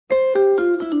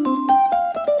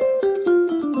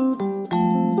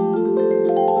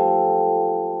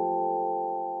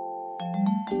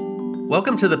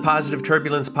Welcome to the Positive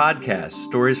Turbulence Podcast,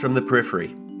 Stories from the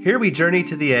Periphery. Here we journey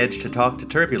to the edge to talk to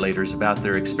turbulators about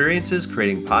their experiences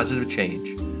creating positive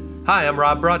change. Hi, I'm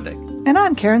Rob Brodnick. And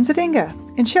I'm Karen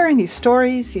Zadinga. In sharing these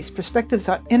stories, these perspectives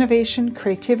on innovation,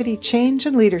 creativity, change,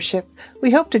 and leadership,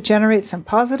 we hope to generate some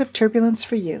positive turbulence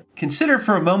for you. Consider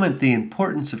for a moment the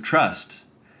importance of trust.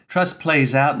 Trust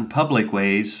plays out in public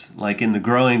ways, like in the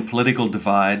growing political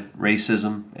divide,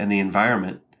 racism, and the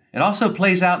environment. It also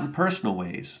plays out in personal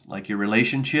ways, like your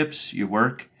relationships, your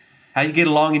work, how you get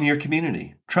along in your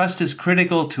community. Trust is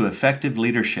critical to effective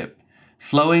leadership,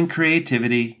 flowing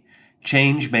creativity,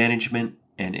 change management,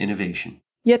 and innovation.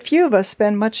 Yet few of us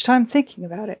spend much time thinking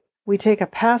about it. We take a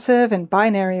passive and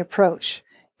binary approach.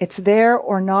 It's there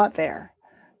or not there.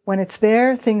 When it's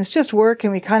there, things just work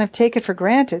and we kind of take it for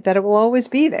granted that it will always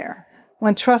be there.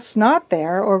 When trust's not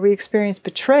there or we experience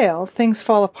betrayal, things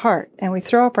fall apart and we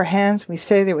throw up our hands and we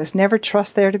say there was never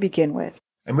trust there to begin with.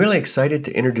 I'm really excited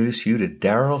to introduce you to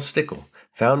Daryl Stickle,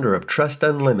 founder of Trust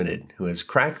Unlimited, who has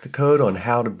cracked the code on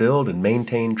how to build and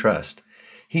maintain trust.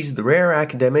 He's the rare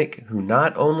academic who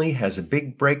not only has a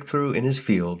big breakthrough in his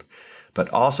field, but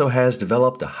also has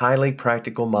developed a highly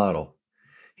practical model.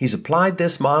 He's applied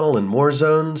this model in war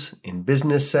zones, in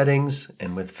business settings,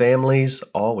 and with families,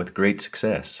 all with great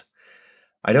success.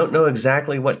 I don't know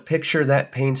exactly what picture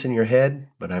that paints in your head,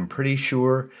 but I'm pretty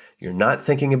sure you're not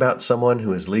thinking about someone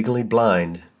who is legally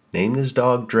blind, named his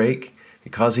dog Drake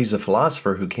because he's a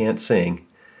philosopher who can't sing,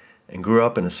 and grew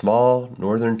up in a small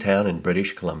northern town in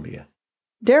British Columbia.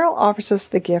 Daryl offers us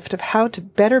the gift of how to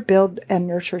better build and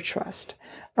nurture trust.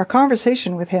 Our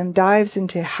conversation with him dives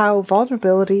into how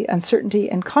vulnerability, uncertainty,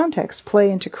 and context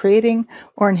play into creating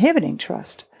or inhibiting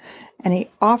trust. And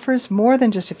he offers more than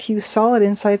just a few solid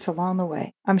insights along the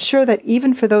way. I'm sure that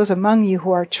even for those among you who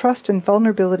are trust and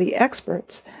vulnerability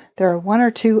experts, there are one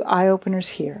or two eye-openers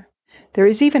here. There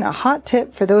is even a hot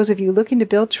tip for those of you looking to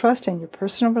build trust in your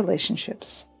personal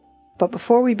relationships. But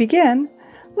before we begin,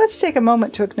 let's take a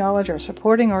moment to acknowledge our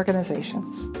supporting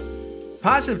organizations.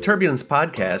 Positive Turbulence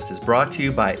Podcast is brought to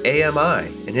you by AMI,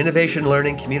 an innovation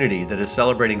learning community that is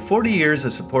celebrating 40 years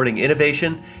of supporting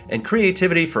innovation and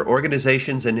creativity for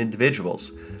organizations and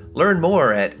individuals. Learn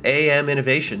more at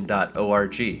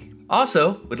aminnovation.org.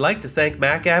 Also, we'd like to thank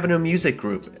Mac Avenue Music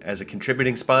Group as a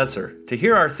contributing sponsor. To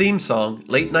hear our theme song,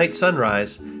 Late Night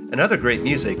Sunrise, and other great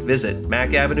music, visit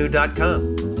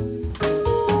macavenue.com.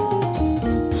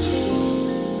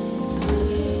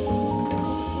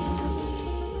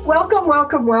 Welcome,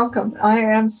 welcome, welcome. I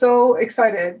am so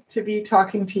excited to be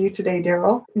talking to you today,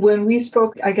 Daryl. When we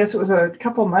spoke, I guess it was a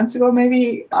couple months ago,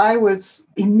 maybe, I was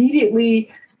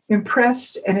immediately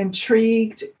impressed and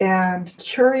intrigued and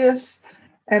curious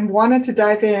and wanted to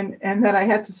dive in. And then I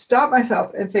had to stop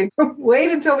myself and say,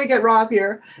 wait until we get Rob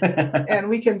here and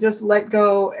we can just let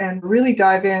go and really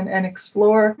dive in and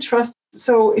explore trust.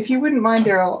 So if you wouldn't mind,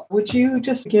 Daryl, would you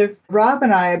just give Rob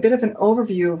and I a bit of an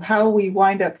overview of how we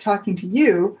wind up talking to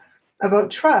you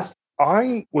about trust?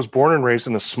 I was born and raised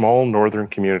in a small northern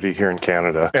community here in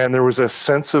Canada, and there was a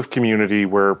sense of community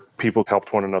where people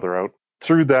helped one another out.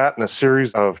 Through that and a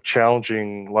series of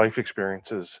challenging life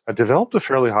experiences, I developed a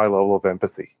fairly high level of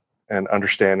empathy and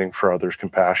understanding for others'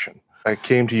 compassion. I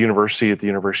came to university at the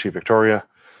University of Victoria.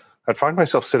 I'd find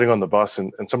myself sitting on the bus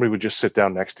and somebody would just sit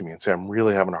down next to me and say, I'm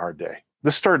really having a hard day.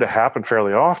 This started to happen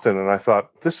fairly often, and I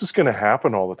thought, this is going to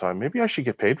happen all the time. Maybe I should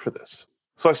get paid for this.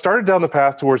 So I started down the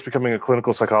path towards becoming a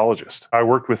clinical psychologist. I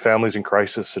worked with families in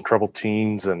crisis and troubled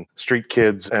teens and street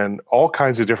kids and all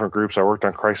kinds of different groups. I worked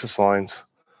on crisis lines.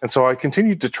 And so I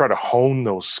continued to try to hone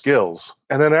those skills.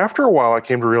 And then after a while, I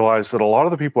came to realize that a lot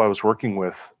of the people I was working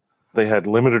with, they had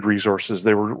limited resources.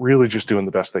 They were really just doing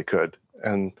the best they could.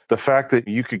 And the fact that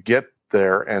you could get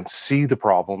there and see the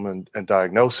problem and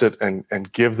diagnose it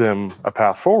and give them a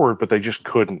path forward, but they just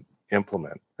couldn't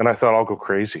implement. And I thought, I'll go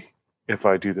crazy if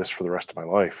I do this for the rest of my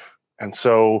life. And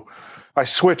so I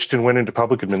switched and went into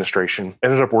public administration,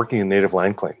 ended up working in native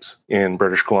land claims in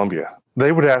British Columbia.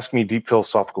 They would ask me deep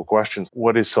philosophical questions.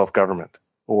 What is self-government?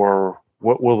 Or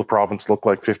what will the province look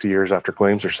like 50 years after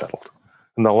claims are settled?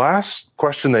 And the last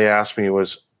question they asked me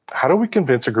was, how do we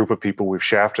convince a group of people we've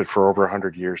shafted for over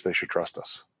 100 years they should trust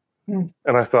us? And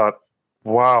I thought,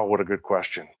 wow, what a good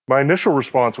question. My initial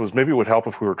response was maybe it would help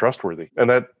if we were trustworthy. And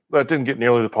that didn't get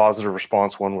nearly the positive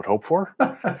response one would hope for.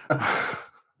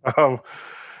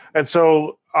 And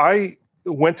so I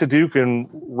went to Duke and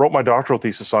wrote my doctoral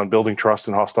thesis on building trust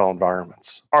in hostile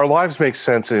environments. Our lives make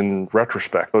sense in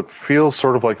retrospect. It feels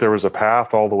sort of like there was a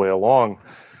path all the way along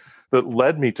that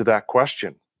led me to that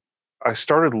question. I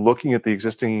started looking at the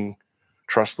existing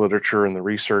trust literature and the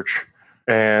research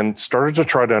and started to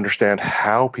try to understand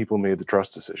how people made the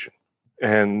trust decision.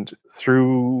 And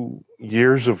through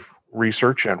years of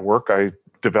research and work, I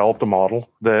developed a model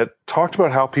that talked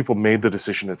about how people made the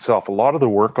decision itself. A lot of the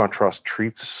work on trust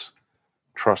treats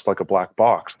trust like a black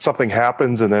box. Something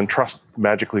happens and then trust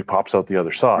magically pops out the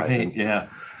other side. Right, yeah.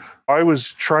 I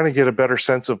was trying to get a better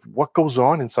sense of what goes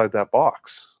on inside that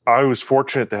box. I was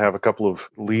fortunate to have a couple of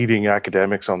leading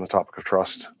academics on the topic of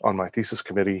trust on my thesis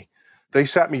committee. They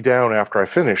sat me down after I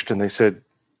finished and they said,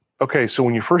 okay, so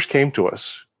when you first came to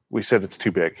us, we said it's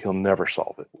too big. He'll never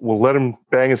solve it. We'll let him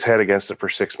bang his head against it for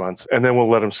 6 months, and then we'll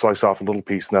let him slice off a little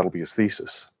piece, and that'll be his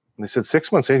thesis. And they said,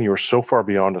 6 months in, you were so far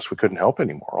beyond us, we couldn't help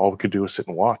anymore. All we could do was sit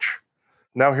and watch.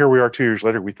 Now here we are 2 years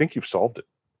later, we think you've solved it.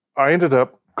 I ended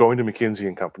up going to McKinsey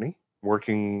and Company,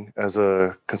 working as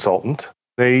a consultant.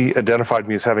 They identified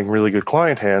me as having really good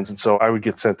client hands, and so I would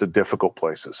get sent to difficult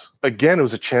places. Again, it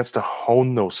was a chance to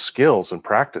hone those skills and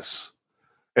practice.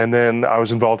 And then I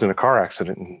was involved in a car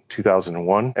accident in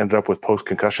 2001, ended up with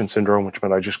post-concussion syndrome, which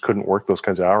meant I just couldn't work those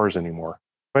kinds of hours anymore.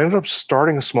 I ended up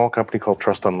starting a small company called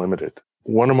Trust Unlimited.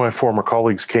 One of my former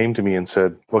colleagues came to me and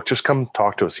said, look, just come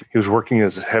talk to us. He was working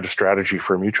as head of strategy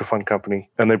for a mutual fund company,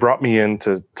 and they brought me in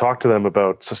to talk to them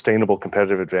about sustainable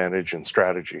competitive advantage and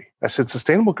strategy. I said,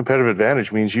 sustainable competitive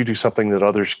advantage means you do something that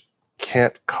others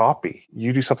can't copy.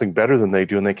 You do something better than they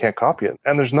do and they can't copy it.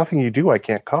 And there's nothing you do I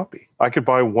can't copy. I could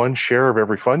buy one share of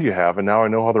every fund you have, and now I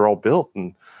know how they're all built,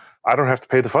 and I don't have to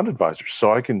pay the fund advisors,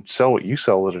 so I can sell what you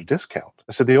sell at a discount.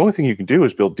 I said, the only thing you can do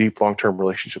is build deep long-term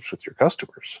relationships with your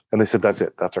customers. And they said, that's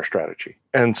it. That's our strategy.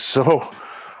 And so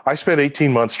I spent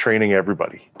 18 months training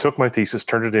everybody, took my thesis,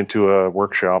 turned it into a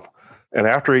workshop. And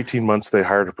after 18 months, they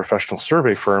hired a professional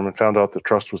survey firm and found out that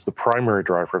trust was the primary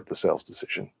driver of the sales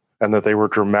decision, and that they were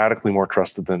dramatically more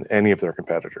trusted than any of their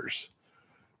competitors.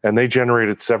 And they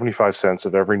generated 75 cents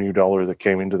of every new dollar that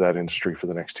came into that industry for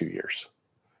the next 2 years.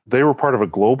 They were part of a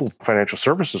global financial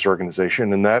services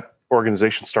organization, and that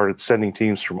organization started sending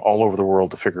teams from all over the world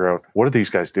to figure out, what are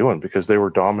these guys doing? Because they were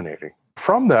dominating.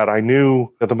 From that, I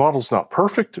knew that the model's not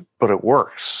perfect, but it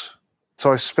works.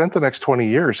 So I spent the next 20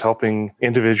 years helping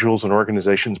individuals and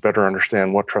organizations better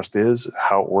understand what trust is,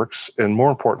 how it works, and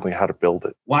more importantly, how to build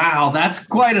it. Wow, that's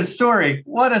quite a story.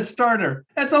 What a starter.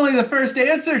 That's only the first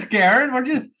answer, Karen. We're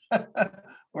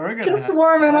just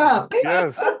warming up.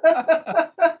 Yes.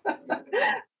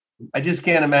 I just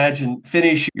can't imagine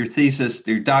finish your thesis,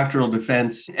 your doctoral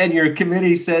defense, and your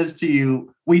committee says to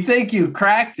you, we think you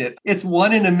cracked it. It's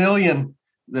 1 in a million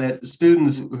that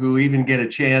students who even get a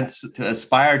chance to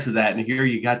aspire to that, and here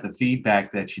you got the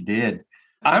feedback that you did.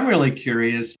 I'm really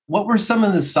curious, what were some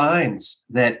of the signs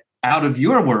that out of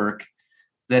your work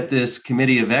that this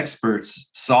committee of experts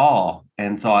saw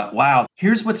and thought, wow,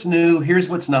 here's what's new, here's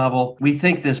what's novel. We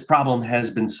think this problem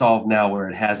has been solved now where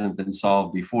it hasn't been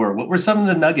solved before. What were some of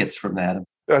the nuggets from that?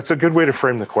 That's a good way to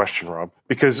frame the question, Rob,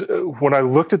 because when I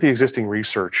looked at the existing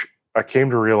research, I came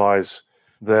to realize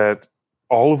that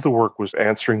all of the work was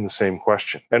answering the same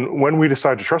question. And when we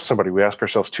decide to trust somebody, we ask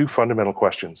ourselves 2 fundamental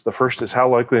questions. The first is, how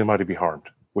likely am I to be harmed,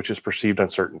 which is perceived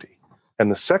uncertainty.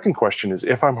 And the second question is,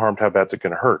 if I'm harmed, how bad is it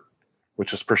going to hurt,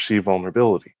 which is perceived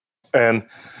vulnerability. And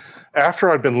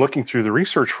after I'd been looking through the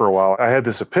research for a while, I had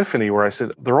this epiphany where I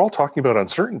said, they're all talking about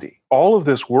uncertainty. All of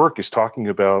this work is talking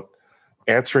about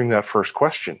answering that first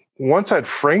question. Once I'd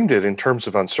framed it in terms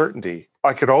of uncertainty,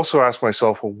 I could also ask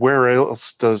myself, well, where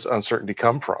else does uncertainty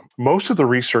come from? Most of the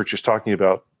research is talking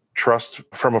about trust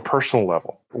from a personal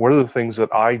level. What are the things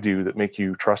that I do that make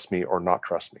you trust me or not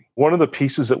trust me? One of the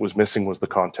pieces that was missing was the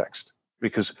context,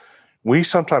 because we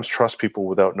sometimes trust people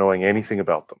without knowing anything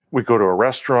about them. We go to a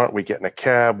restaurant, we get in a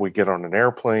cab, we get on an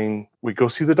airplane, we go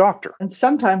see the doctor. And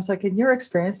sometimes, like in your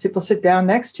experience, people sit down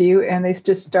next to you and they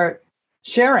just start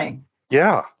sharing.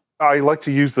 Yeah. I like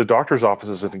to use the doctor's office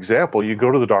as an example. You go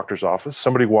to the doctor's office,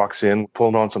 somebody walks in,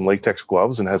 pulling on some latex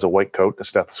gloves and has a white coat and a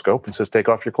stethoscope and says, take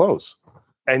off your clothes.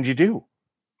 And you do,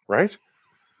 right?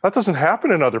 That doesn't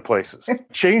happen in other places.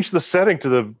 Change the setting to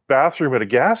the bathroom at a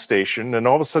gas station, and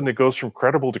all of a sudden it goes from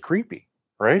credible to creepy,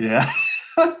 right? Yeah.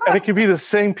 And it can be the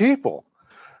same people.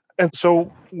 And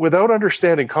so without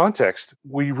understanding context,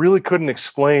 we really couldn't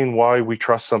explain why we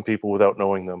trust some people without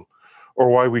knowing them,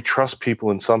 or why we trust people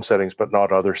in some settings but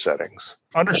not other settings.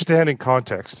 Understanding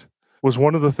context was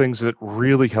one of the things that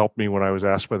really helped me when I was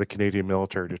asked by the Canadian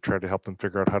military to try to help them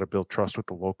figure out how to build trust with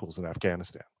the locals in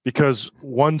Afghanistan. Because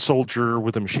one soldier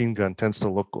with a machine gun tends to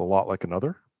look a lot like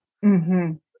another.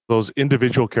 Mm-hmm. Those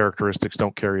individual characteristics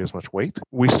don't carry as much weight.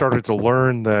 We started to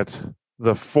learn that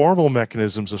the formal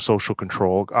mechanisms of social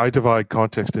control, I divide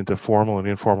context into formal and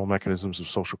informal mechanisms of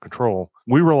social control.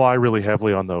 We rely really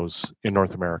heavily on those in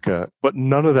North America, but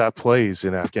none of that plays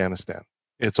in Afghanistan.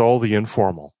 It's all the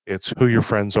informal. It's who your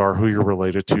friends are, who you're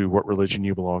related to, what religion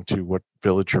you belong to, what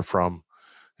village you're from.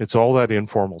 It's all that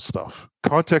informal stuff.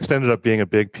 Context ended up being a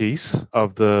big piece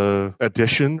of the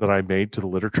addition that I made to the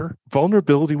literature.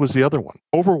 Vulnerability was the other one.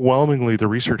 Overwhelmingly, the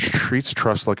research treats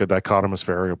trust like a dichotomous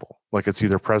variable, like it's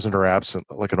either present or absent,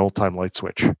 like an old-time light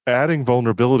switch. Adding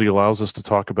vulnerability allows us to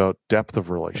talk about depth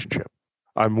of relationship.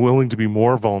 I'm willing to be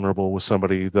more vulnerable with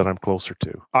somebody that I'm closer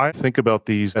to. I think about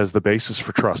these as the basis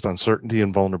for trust, uncertainty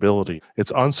and vulnerability.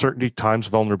 It's uncertainty times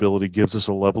vulnerability gives us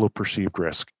a level of perceived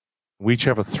risk. We each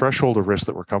have a threshold of risk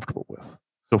that we're comfortable with.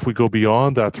 So if we go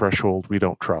beyond that threshold, we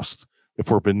don't trust. If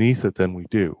we're beneath it, then we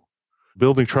do.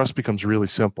 Building trust becomes really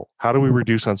simple. How do we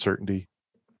reduce uncertainty?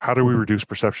 How do we reduce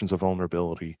perceptions of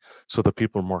vulnerability so that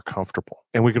people are more comfortable?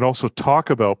 And we can also talk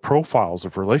about profiles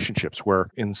of relationships where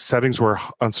in settings where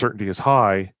uncertainty is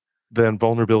high, then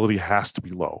vulnerability has to be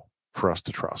low for us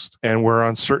to trust. And where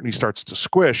uncertainty starts to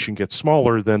squish and get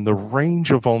smaller, then the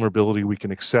range of vulnerability we can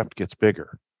accept gets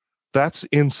bigger. That's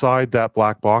inside that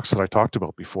black box that I talked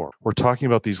about before. We're talking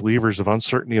about these levers of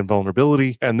uncertainty and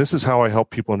vulnerability. And this is how I help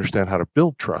people understand how to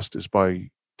build trust, is by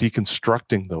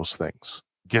deconstructing those things,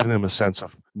 giving them a sense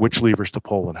of which levers to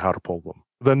pull and how to pull them.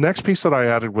 The next piece that I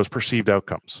added was perceived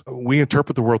outcomes. We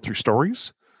interpret the world through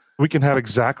stories. We can have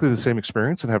exactly the same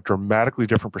experience and have dramatically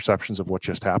different perceptions of what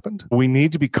just happened. We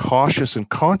need to be cautious and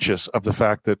conscious of the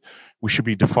fact that we should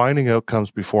be defining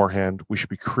outcomes beforehand. We should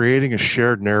be creating a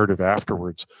shared narrative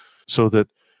afterwards, so that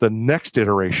the next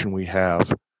iteration we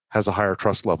have has a higher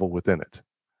trust level within it.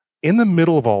 In the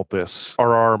middle of all this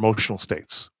are our emotional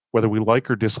states, whether we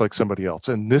like or dislike somebody else.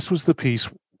 And this was the piece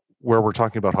where we're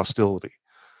talking about hostility.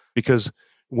 Because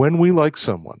when we like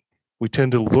someone, we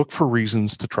tend to look for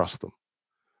reasons to trust them.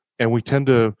 And we tend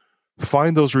to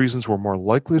find those reasons we're more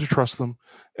likely to trust them,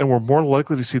 and we're more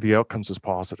likely to see the outcomes as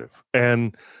positive.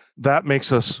 And that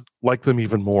makes us like them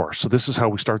even more. So this is how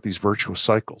we start these virtuous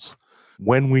cycles.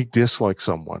 When we dislike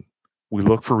someone, we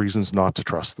look for reasons not to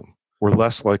trust them. We're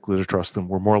less likely to trust them.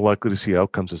 We're more likely to see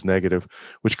outcomes as negative,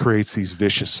 which creates these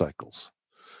vicious cycles.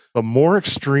 The more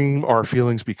extreme our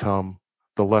feelings become,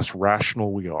 the less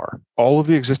rational we are. All of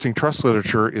the existing trust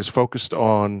literature is focused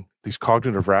on these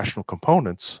cognitive rational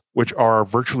components, which are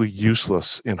virtually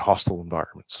useless in hostile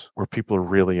environments where people are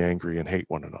really angry and hate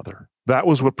one another. That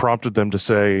was what prompted them to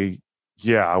say,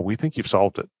 yeah, we think you've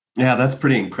solved it. Yeah, that's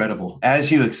pretty incredible.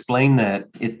 As you explain that,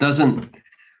 it doesn't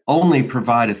only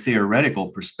provide a theoretical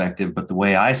perspective, but the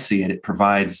way I see it, it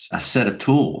provides a set of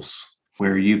tools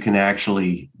where you can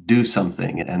actually do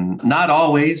something. And not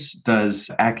always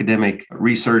does academic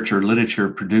research or literature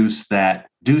produce that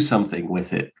do something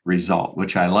with it result,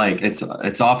 which I like.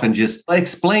 It's often just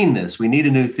explain this. We need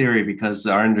a new theory because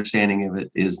our understanding of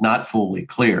it is not fully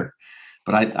clear.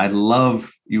 But I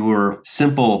love your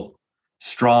simple,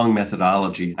 strong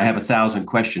methodology. I have 1,000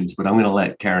 questions, but I'm going to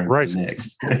let Karen go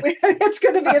next. It's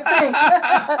going to be a thing.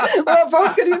 We're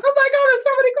both going to be, oh my God, there's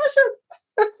so many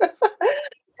questions.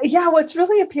 Yeah, what's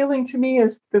really appealing to me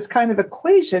is this kind of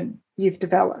equation you've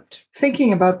developed,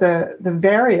 thinking about the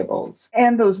variables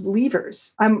and those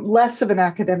levers. I'm less of an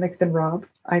academic than Rob.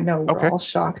 I know we're all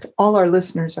shocked. All our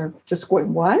listeners are just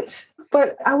going, what?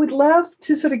 But I would love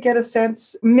to sort of get a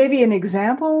sense, maybe an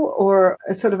example or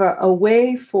a sort of a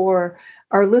way for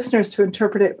our listeners to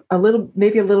interpret it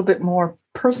maybe a little bit more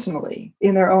personally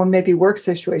in their own maybe work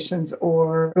situations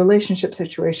or relationship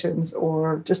situations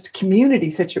or just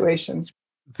community situations.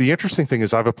 The interesting thing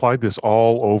is I've applied this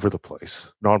all over the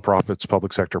place. Nonprofits,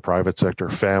 public sector, private sector,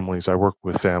 families. I work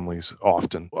with families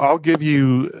often. I'll give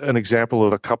you an example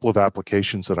of a couple of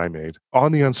applications that I made.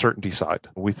 On the uncertainty side,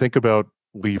 we think about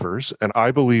levers, and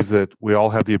I believe that we all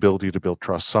have the ability to build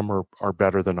trust. Some are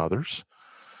better than others.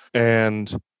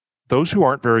 And those who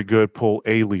aren't very good pull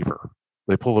a lever.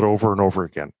 They pull it over and over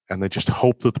again, and they just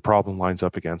hope that the problem lines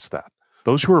up against that.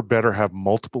 Those who are better have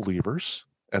multiple levers,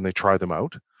 and they try them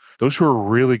out. Those who are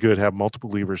really good have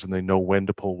multiple levers and they know when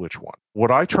to pull which one.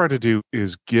 What I try to do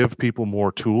is give people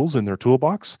more tools in their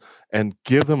toolbox and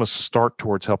give them a start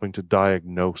towards helping to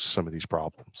diagnose some of these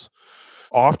problems.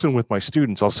 Often with my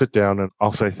students, I'll sit down and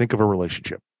I'll say, think of a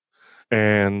relationship.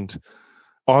 And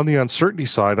on the uncertainty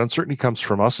side, uncertainty comes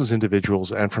from us as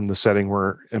individuals and from the setting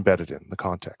we're embedded in, the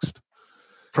context.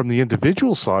 From the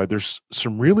individual side, there's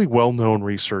some really well-known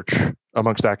research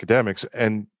amongst academics,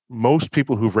 and most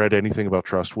people who've read anything about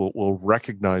trust will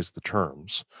recognize the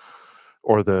terms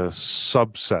or the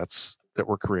subsets that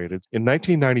were created. In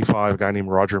 1995, a guy named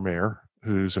Roger Mayer,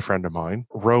 who's a friend of mine,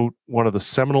 wrote one of the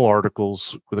seminal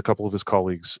articles with a couple of his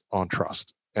colleagues on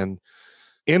trust. And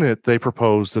in it, they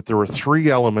proposed that there were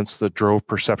 3 elements that drove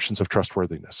perceptions of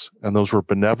trustworthiness. And those were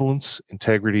benevolence,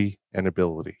 integrity, and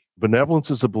ability. Benevolence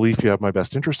is the belief you have my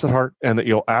best interest at heart and that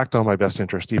you'll act on my best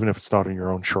interest, even if it's not in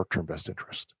your own short-term best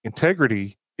interest.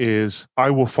 Integrity is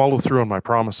I will follow through on my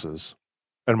promises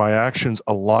and my actions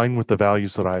align with the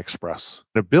values that I express.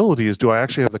 And ability is, do I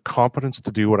actually have the competence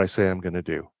to do what I say I'm going to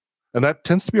do? And that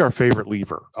tends to be our favorite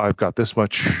lever. I've got this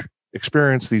much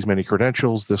experience, these many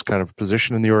credentials, this kind of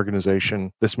position in the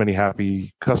organization, this many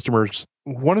happy customers.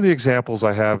 One of the examples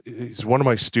I have is one of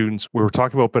my students. We were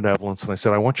talking about benevolence, and I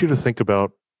said, I want you to think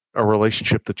about a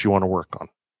relationship that you want to work on.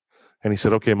 And he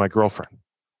said, okay, my girlfriend.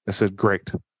 I said, great.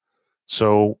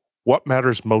 So what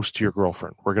matters most to your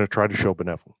girlfriend? We're going to try to show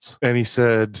benevolence. And he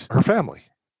said, her family.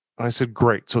 And I said,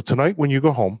 great. So tonight when you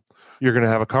go home, you're going to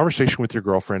have a conversation with your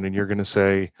girlfriend and you're going to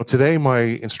say, well, today my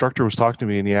instructor was talking to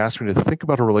me and he asked me to think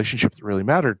about a relationship that really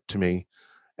mattered to me.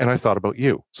 And I thought about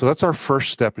you. So that's our first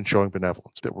step in showing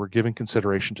benevolence, that we're giving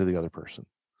consideration to the other person.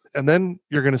 And then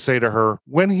you're going to say to her,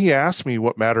 when he asked me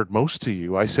what mattered most to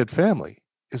you, I said family.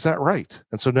 Is that right?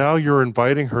 And so now you're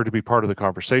inviting her to be part of the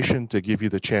conversation, to give you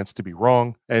the chance to be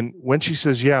wrong. And when she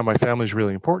says, yeah, my family is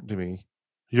really important to me,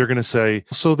 you're going to say,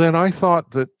 so then I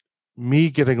thought that me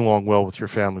getting along well with your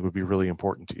family would be really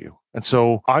important to you. And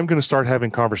so I'm going to start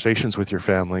having conversations with your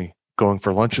family, going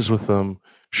for lunches with them,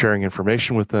 sharing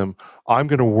information with them. I'm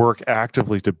going to work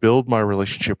actively to build my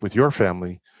relationship with your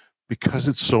family because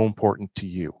it's so important to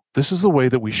you. This is the way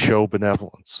that we show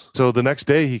benevolence. So the next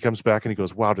day he comes back and he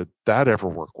goes, wow, did that ever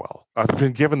work well? I've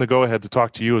been given the go-ahead to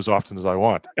talk to you as often as I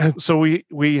want. And so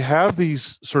we have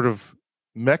these sort of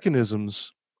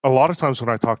mechanisms. A lot of times when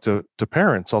I talk to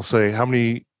parents, I'll say, how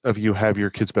many of you have your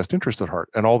kid's best interest at heart?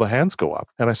 And all the hands go up.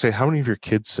 And I say, how many of your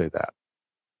kids say that?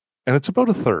 And it's about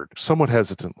a third, somewhat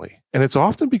hesitantly. And it's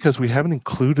often because we haven't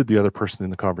included the other person in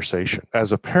the conversation.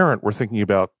 As a parent, we're thinking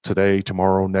about today,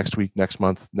 tomorrow, next week, next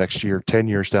month, next year, 10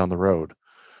 years down the road.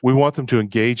 We want them to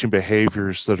engage in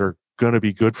behaviors that are going to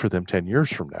be good for them 10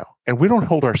 years from now. And we don't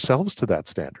hold ourselves to that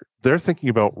standard. They're thinking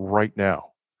about right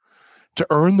now. To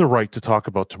earn the right to talk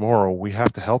about tomorrow, we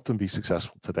have to help them be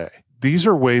successful today. These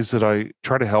are ways that I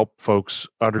try to help folks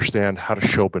understand how to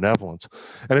show benevolence.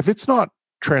 And if it's not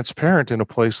transparent in a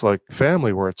place like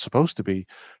family where it's supposed to be,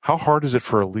 how hard is it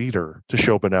for a leader to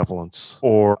show benevolence,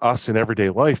 or us in everyday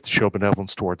life to show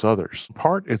benevolence towards others? In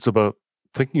part, it's about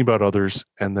thinking about others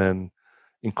and then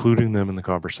including them in the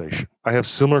conversation. I have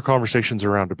similar conversations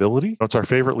around ability. It's our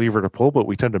favorite lever to pull, but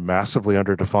we tend to massively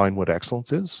underdefine what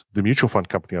excellence is. The mutual fund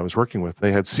company I was working with,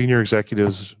 they had senior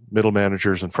executives, middle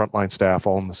managers, and frontline staff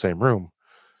all in the same room.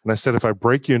 And I said, if I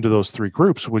break you into those three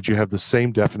groups, would you have the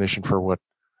same definition for what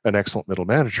an excellent middle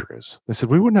manager is? They said,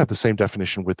 we wouldn't have the same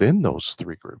definition within those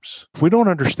three groups. If we don't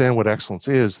understand what excellence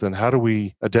is, then how do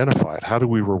we identify it? How do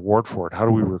we reward for it? How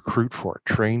do we recruit for it,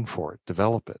 train for it,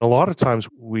 develop it? A lot of times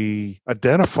we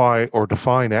identify or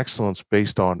define excellence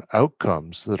based on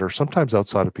outcomes that are sometimes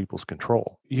outside of people's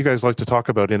control. You guys like to talk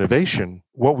about innovation.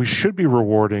 What we should be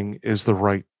rewarding is the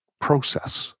right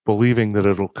process, believing that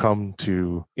it'll come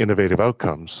to innovative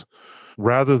outcomes,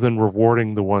 rather than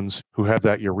rewarding the ones who have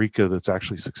that eureka that's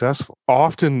actually successful.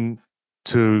 Often,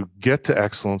 to get to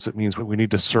excellence, it means we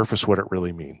need to surface what it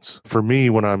really means. For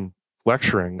me, when I'm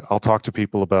lecturing, I'll talk to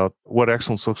people about what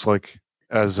excellence looks like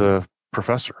as a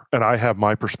professor. And I have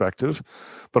my perspective,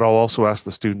 but I'll also ask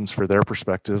the students for their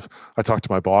perspective. I talk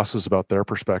to my bosses about their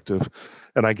perspective,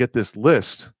 and I get this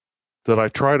list that I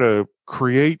try to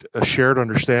create a shared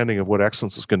understanding of what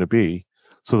excellence is going to be,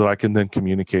 so that I can then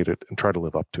communicate it and try to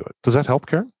live up to it. Does that help,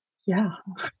 Karen? Yeah.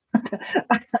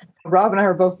 Rob and I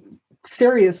are both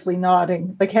seriously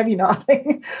nodding, like heavy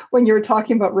nodding, when you were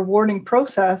talking about rewarding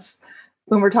process,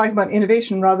 when we're talking about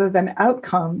innovation rather than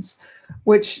outcomes,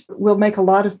 which will make a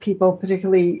lot of people,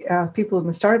 particularly people in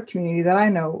the startup community that I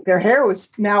know, their hair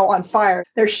was now on fire.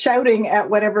 They're shouting at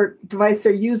whatever device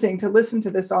they're using to listen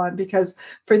to this on, because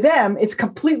for them, it's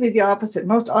completely the opposite.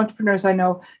 Most entrepreneurs I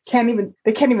know can't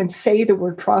even say the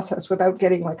word process without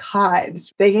getting like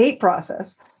hives. They hate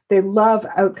process. They love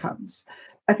outcomes.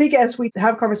 I think as we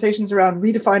have conversations around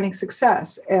redefining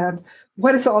success and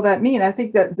what does all that mean, I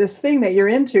think that this thing that you're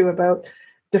into about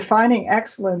defining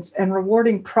excellence and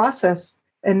rewarding process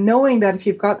and knowing that if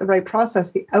you've got the right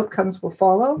process, the outcomes will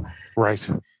follow. Right.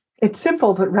 It's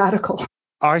simple, but radical.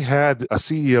 I had a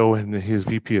CEO and his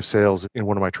VP of sales in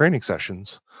one of my training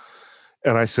sessions.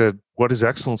 And I said, what is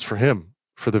excellence for him,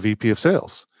 for the VP of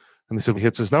sales? And they said, he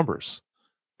hits his numbers.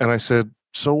 And I said,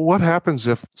 so what happens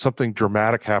if something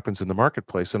dramatic happens in the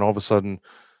marketplace and all of a sudden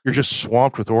you're just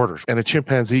swamped with orders and a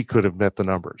chimpanzee could have met the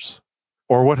numbers?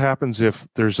 Or what happens if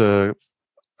there's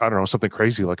something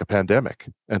crazy like a pandemic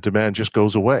and demand just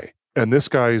goes away? And this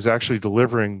guy is actually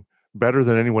delivering better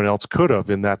than anyone else could have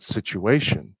in that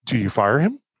situation. Do you fire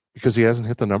him? because he hasn't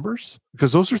hit the numbers?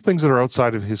 Because those are things that are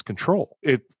outside of his control.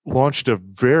 It launched a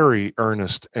very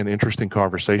earnest and interesting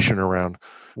conversation around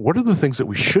what are the things that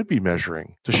we should be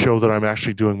measuring to show that I'm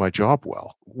actually doing my job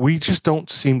well. We just don't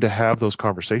seem to have those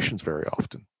conversations very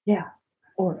often. Yeah.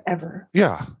 Or ever.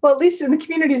 Yeah. Well, at least in the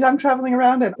communities I'm traveling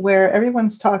around in, where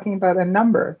everyone's talking about a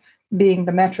number being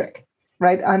the metric,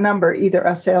 right? A number, either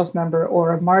a sales number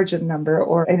or a margin number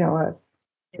or, a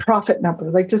profit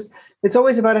number. Like just, it's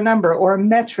always about a number or a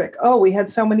metric. Oh, we had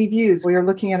so many views. We were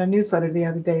looking at a newsletter the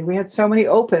other day. We had so many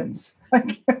opens.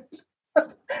 Like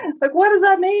what does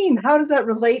that mean? How does that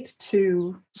relate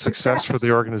to success for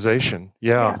the organization?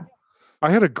 Yeah. I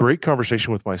had a great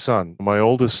conversation with my son. My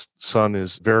oldest son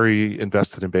is very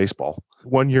invested in baseball.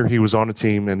 One year he was on a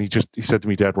team and he said to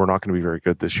me, Dad, we're not going to be very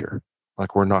good this year.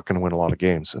 Like, we're not going to win a lot of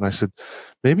games. And I said,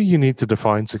 maybe you need to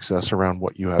define success around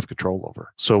what you have control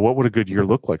over. So what would a good year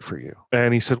look like for you?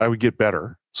 And he said, I would get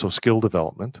better. So skill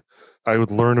development. I would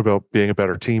learn about being a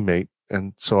better teammate.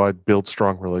 And so I'd build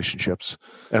strong relationships,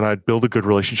 and I'd build a good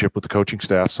relationship with the coaching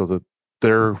staff so that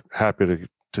they're happy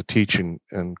to teach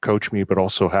and coach me, but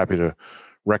also happy to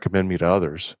recommend me to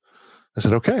others. I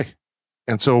said, okay.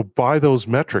 And so by those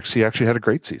metrics, he actually had a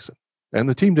great season. And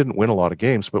the team didn't win a lot of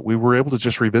games, but we were able to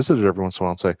just revisit it every once in a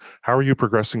while and say, how are you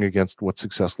progressing against what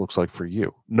success looks like for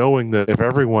you? Knowing that if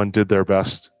everyone did their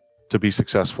best to be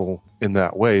successful in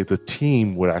that way, the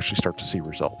team would actually start to see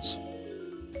results.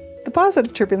 The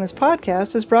Positive Turbulence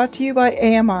podcast is brought to you by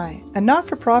AMI, a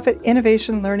not-for-profit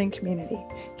innovation learning community.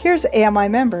 Here's AMI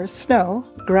member Snow,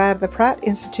 grad of the Pratt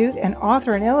Institute and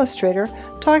author and illustrator,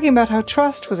 talking about how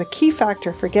trust was a key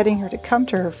factor for getting her to come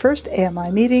to her first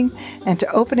AMI meeting and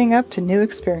to opening up to new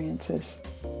experiences.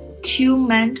 2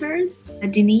 mentors,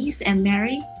 Denise and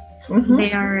Mary,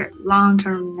 they are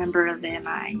long-term members of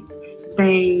AMI.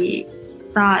 They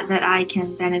thought that I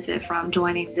can benefit from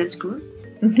joining this group.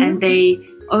 And they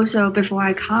also, before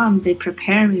I come, they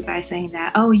prepare me by saying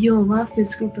that, oh, you'll love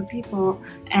this group of people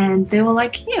and they will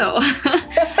like you.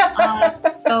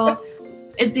 So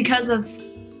it's because of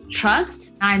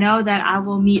trust. I know that I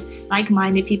will meet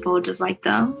like-minded people just like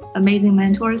them, amazing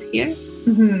mentors here.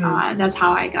 That's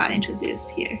how I got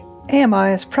introduced here.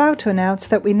 AMI is proud to announce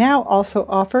that we now also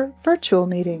offer virtual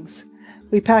meetings.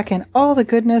 We pack in all the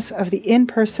goodness of the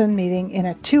in-person meeting in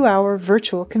a 2-hour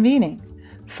virtual convening.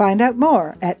 Find out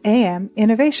more at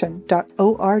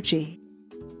aminnovation.org.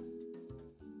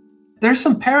 There's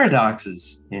some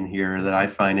paradoxes in here that I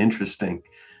find interesting.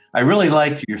 I really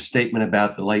like your statement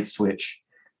about the light switch,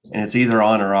 and it's either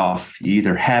on or off. You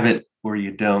either have it or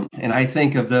you don't. And I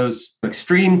think of those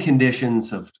extreme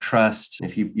conditions of trust.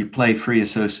 If you play free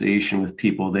association with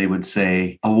people, they would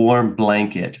say a warm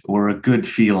blanket or a good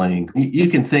feeling. You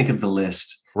can think of the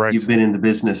list. Right. You've been in the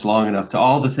business long enough to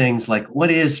all the things like,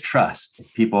 what is trust?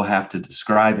 People have to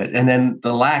describe it. And then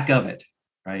the lack of it,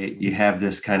 right? You have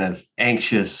this kind of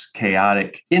anxious,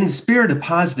 chaotic. In the spirit of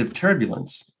positive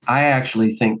turbulence, I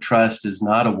actually think trust is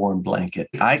not a warm blanket.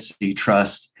 I see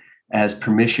trust as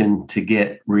permission to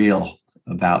get real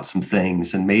about some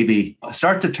things and maybe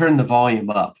start to turn the volume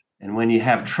up. And when you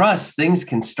have trust, things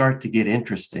can start to get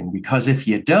interesting, because if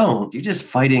you don't, you're just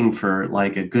fighting for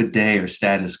like a good day or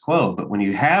status quo. But when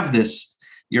you have this,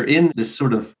 you're in this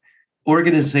sort of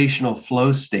organizational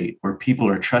flow state where people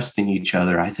are trusting each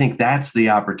other. I think that's the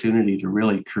opportunity to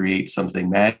really create something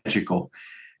magical.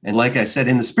 And like I said,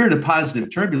 in the spirit of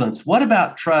positive turbulence, what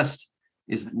about trust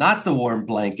is not the warm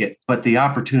blanket, but the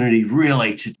opportunity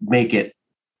really to make it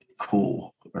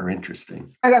cool or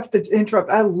interesting? I have to interrupt.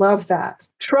 I love that.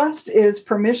 Trust is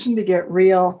permission to get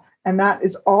real. And that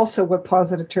is also what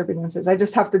positive turbulence is. I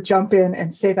just have to jump in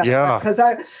and say that. Yeah. Because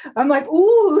I'm like,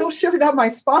 ooh, a little shiver down my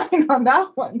spine on that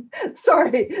one.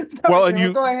 Sorry. Well, and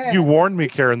you warned me,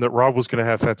 Karen, that Rob was going to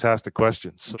have fantastic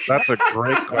questions. So that's a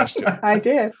great question. I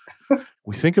did.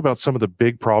 We think about some of the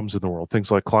big problems in the world,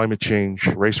 things like climate change,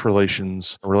 race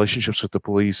relations, relationships with the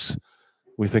police.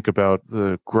 We think about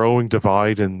the growing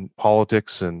divide in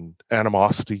politics and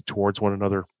animosity towards one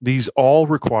another. These all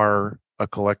require a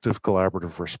collective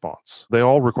collaborative response. They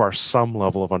all require some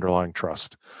level of underlying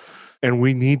trust. And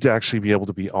we need to actually be able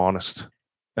to be honest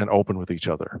and open with each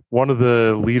other. One of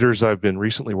the leaders I've been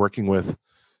recently working with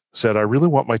said, I really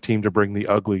want my team to bring the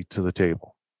ugly to the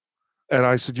table. And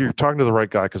I said, you're talking to the right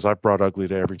guy, because I've brought ugly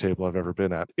to every table I've ever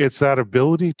been at. It's that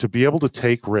ability to be able to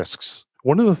take risks.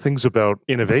 One of the things about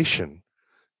innovation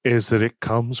is that it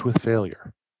comes with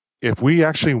failure. If we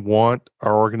actually want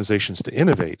our organizations to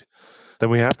innovate, then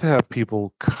we have to have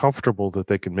people comfortable that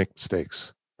they can make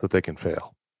mistakes, that they can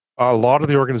fail. A lot of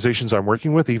the organizations I'm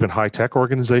working with, even high-tech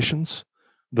organizations,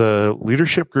 the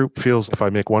leadership group feels if I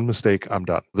make one mistake, I'm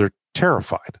done. They're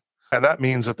terrified And that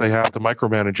means that they have to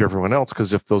micromanage everyone else,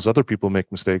 because if those other people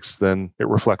make mistakes, then it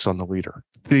reflects on the leader.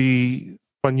 The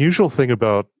unusual thing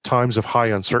about times of high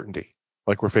uncertainty,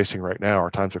 like we're facing right now,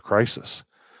 or times of crisis,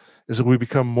 is that we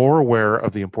become more aware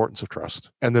of the importance of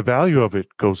trust, and the value of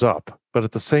it goes up, but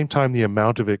at the same time, the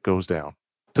amount of it goes down.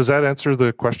 Does that answer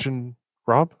the question,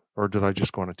 Rob, or did I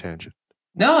just go on a tangent?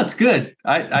 No, it's good.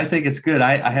 I think it's good.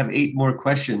 I have 8 more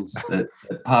questions that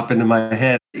pop into my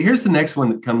head. Here's the next one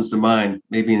that comes to mind,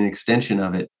 maybe an extension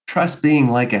of it. Trust being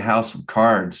like a house of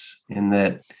cards, in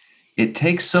that it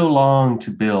takes so long to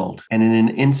build, and in an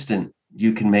instant,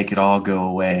 you can make it all go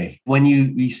away. When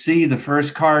you see the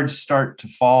first cards start to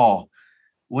fall,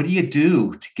 what do you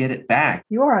do to get it back?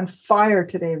 You are on fire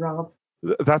today, Rob.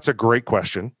 That's a great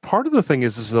question. Part of the thing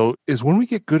is when we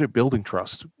get good at building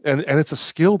trust, and it's a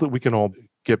skill that we can all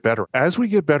get better. As we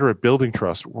get better at building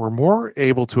trust, we're more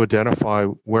able to identify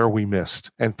where we missed,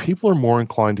 and people are more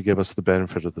inclined to give us the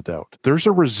benefit of the doubt. There's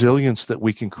a resilience that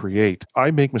we can create.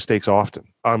 I make mistakes often.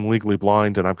 I'm legally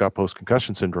blind and I've got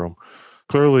post-concussion syndrome.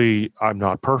 Clearly, I'm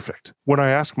not perfect. When I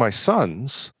ask my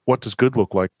sons, what does good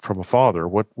look like from a father?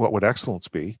 What would excellence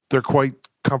be? They're quite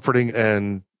comforting,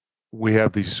 and we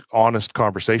have these honest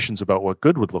conversations about what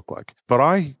good would look like. But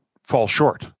I fall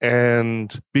short.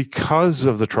 And because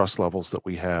of the trust levels that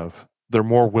we have, they're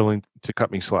more willing to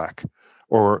cut me slack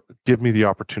or give me the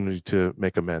opportunity to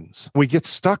make amends. We get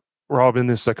stuck, Rob, in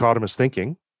this dichotomous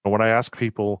thinking. And when I ask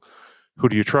people, who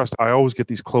do you trust? I always get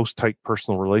these close, tight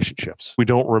personal relationships. We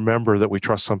don't remember that we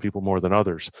trust some people more than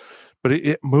others, but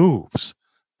it moves.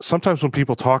 Sometimes when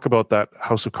people talk about that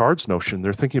house of cards notion,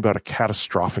 they're thinking about a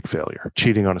catastrophic failure,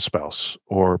 cheating on a spouse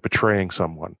or betraying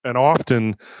someone. And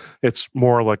often it's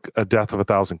more like a death of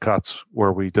 1,000 cuts,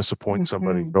 where we disappoint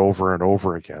somebody over and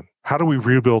over again. How do we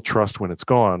rebuild trust when it's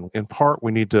gone? In part,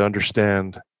 we need to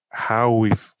understand how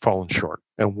we've fallen short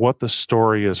and what the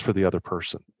story is for the other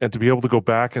person. And to be able to go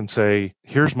back and say,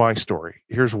 here's my story.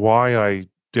 Here's why I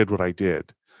did what I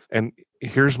did. And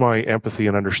here's my empathy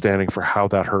and understanding for how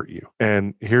that hurt you.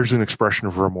 And here's an expression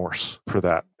of remorse for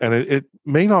that. And it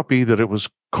may not be that it was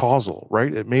causal,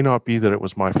 right? It may not be that it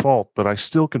was my fault, but I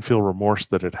still can feel remorse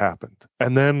that it happened.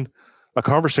 And then a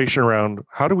conversation around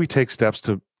how do we take steps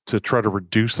to try to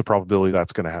reduce the probability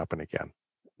that's going to happen again.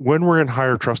 When we're in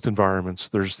higher trust environments,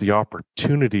 there's the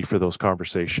opportunity for those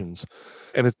conversations.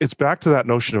 And it's back to that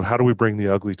notion of how do we bring the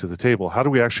ugly to the table? How do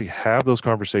we actually have those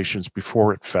conversations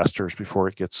before it festers, before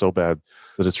it gets so bad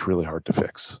that it's really hard to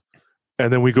fix?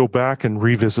 And then we go back and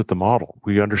revisit the model.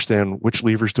 We understand, which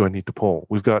levers do I need to pull?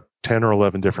 We've got 10 or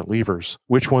 11 different levers.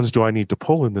 Which ones do I need to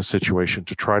pull in this situation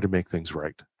to try to make things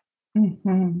right?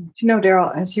 Mm-hmm. You know,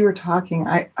 Daryl, as you were talking,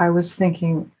 I was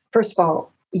thinking, first of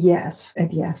all, yes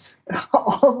and yes.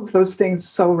 All of those things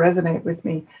so resonate with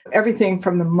me. Everything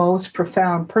from the most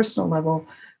profound personal level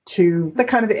to the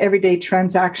kind of the everyday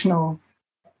transactional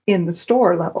in the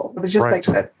store level. It was just like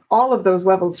that. All of those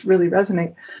levels really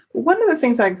resonate. One of the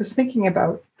things I was thinking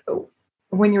about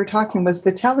when you were talking was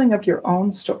the telling of your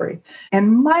own story.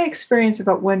 And my experience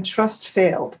about when trust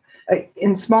failed,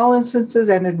 in small instances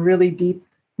and in really deep,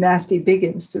 nasty, big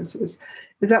instances,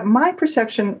 is that my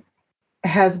perception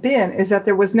is that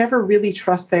there was never really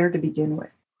trust there to begin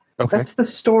with. Okay. That's the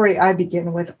story I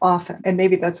begin with often. And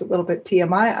maybe that's a little bit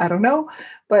TMI, I don't know.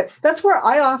 But that's where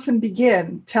I often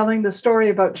begin telling the story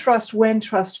about trust when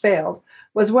trust failed,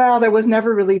 was, well, there was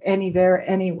never really any there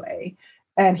anyway.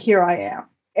 And here I am.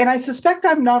 And I suspect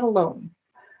I'm not alone.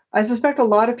 I suspect a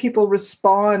lot of people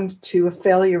respond to a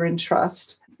failure in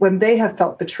trust when they have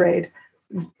felt betrayed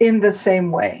in the same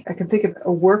way. I can think of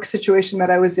a work situation that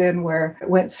I was in where it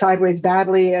went sideways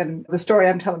badly. And the story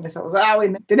I'm telling myself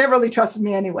was, they never really trusted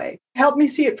me anyway. Help me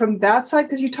see it from that side,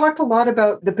 because you talked a lot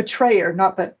about the betrayer,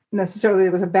 not that necessarily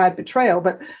it was a bad betrayal,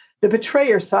 but the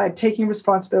betrayer side, taking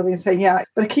responsibility and saying, yeah,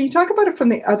 but can you talk about it from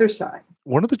the other side?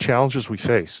 One of the challenges we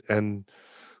face, and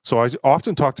so I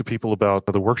often talk to people about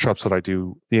the workshops that I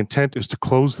do, the intent is to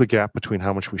close the gap between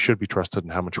how much we should be trusted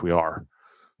and how much we are,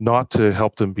 not to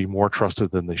help them be more trusted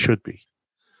than they should be.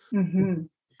 Mm-hmm.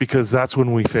 Because that's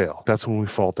when we fail. That's when we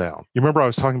fall down. You remember I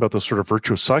was talking about those sort of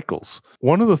virtuous cycles.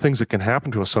 One of the things that can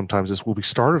happen to us sometimes is we'll be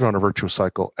started on a virtuous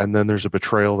cycle, and then there's a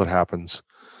betrayal that happens.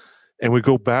 And we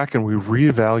go back and we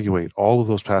reevaluate all of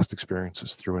those past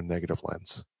experiences through a negative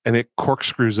lens. And it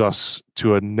corkscrews us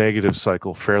to a negative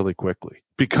cycle fairly quickly.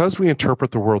 Because we interpret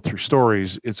the world through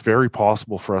stories, it's very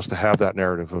possible for us to have that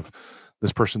narrative of,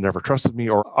 this person never trusted me,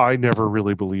 or I never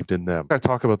really believed in them. I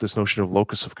talk about this notion of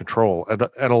locus of control.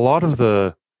 And a lot of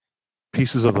the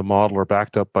pieces of the model are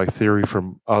backed up by theory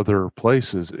from other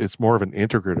places. It's more of an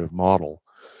integrative model.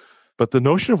 But the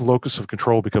notion of locus of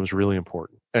control becomes really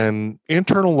important. And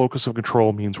internal locus of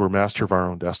control means we're master of our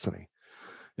own destiny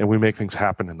and we make things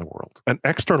happen in the world. An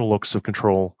external locus of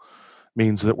control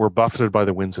means that we're buffeted by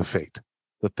the winds of fate,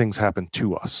 that things happen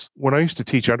to us. When I used to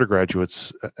teach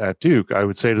undergraduates at Duke, I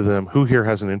would say to them, who here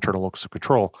has an internal locus of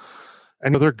control?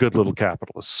 And they're good little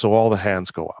capitalists, so all the hands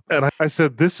go up. And I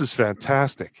said, this is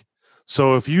fantastic.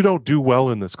 So if you don't do well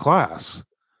in this class,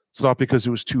 it's not because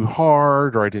it was too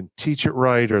hard or I didn't teach it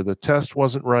right or the test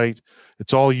wasn't right.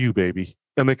 It's all you, baby.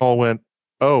 And they all went,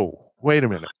 oh, wait a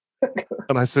minute.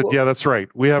 And I said, yeah, that's right.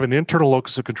 We have an internal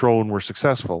locus of control when we're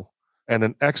successful and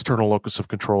an external locus of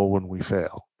control when we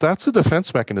fail. That's a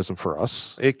defense mechanism for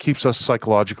us. It keeps us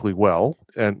psychologically well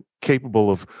and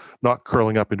capable of not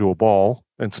curling up into a ball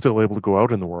and still able to go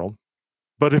out in the world.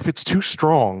 But if it's too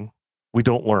strong, we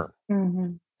don't learn.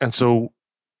 Mm-hmm. And so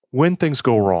when things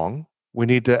go wrong, we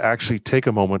need to actually take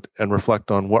a moment and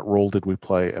reflect on what role did we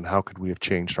play and how could we have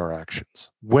changed our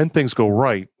actions. When things go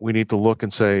right, we need to look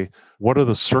and say, what are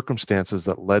the circumstances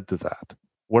that led to that?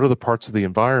 What are the parts of the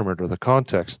environment or the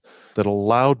context that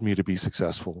allowed me to be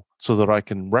successful so that I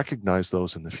can recognize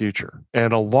those in the future?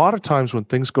 And a lot of times when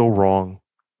things go wrong,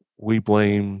 we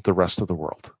blame the rest of the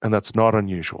world, and that's not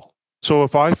unusual. So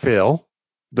if I fail,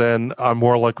 then I'm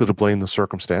more likely to blame the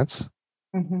circumstance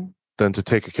than to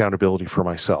take accountability for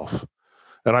myself.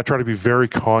 And I try to be very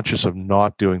conscious of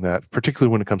not doing that,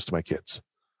 particularly when it comes to my kids.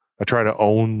 I try to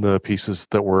own the pieces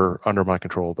that were under my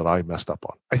control that I messed up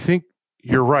on. I think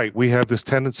you're right. We have this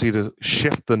tendency to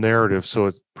shift the narrative so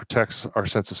it protects our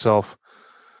sense of self.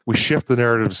 We shift the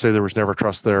narrative to say there was never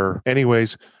trust there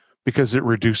anyways, because it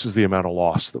reduces the amount of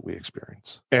loss that we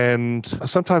experience. And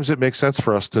sometimes it makes sense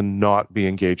for us to not be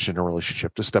engaged in a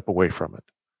relationship, to step away from it.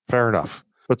 Fair enough.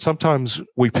 But sometimes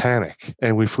we panic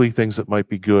and we flee things that might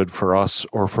be good for us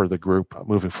or for the group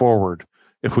moving forward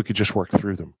if we could just work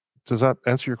through them. Does that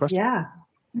answer your question? Yeah.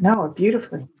 No,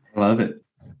 beautifully. I love it.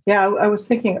 Yeah, I was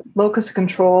thinking locus of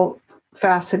control,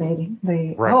 fascinating.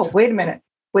 Right. Oh, wait a minute.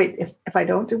 Wait, if I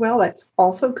don't do well, that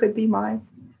also could be my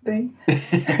thing.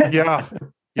 Yeah.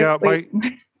 Yeah.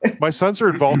 My sons are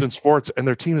involved in sports and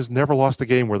their team has never lost a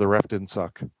game where the ref didn't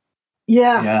suck.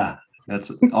 Yeah. Yeah.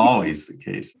 That's always the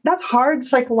case. That's hard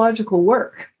psychological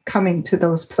work, coming to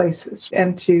those places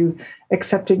and to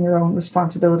accepting your own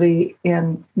responsibility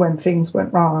in when things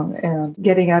went wrong and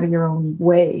getting out of your own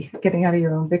way, getting out of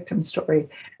your own victim story.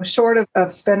 Short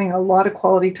of spending a lot of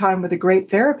quality time with a great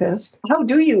therapist, how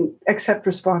do you accept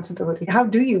responsibility? How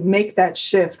do you make that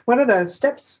shift? What are the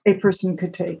steps a person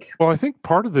could take? Well, I think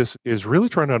part of this is really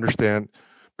trying to understand,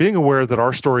 being aware that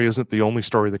our story isn't the only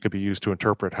story that could be used to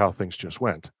interpret how things just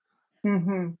went.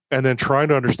 Mm-hmm. And then trying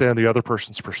to understand the other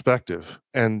person's perspective.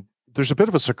 And there's a bit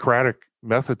of a Socratic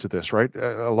method to this, right?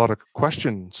 A lot of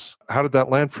questions. How did that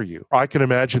land for you? I can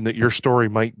imagine that your story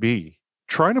might be.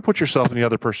 Trying to put yourself in the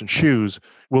other person's shoes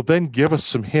will then give us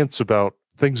some hints about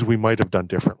things we might have done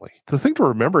differently. The thing to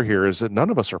remember here is that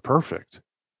none of us are perfect,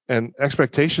 and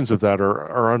expectations of that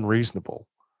are unreasonable.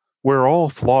 We're all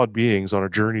flawed beings on a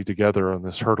journey together on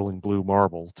this hurtling blue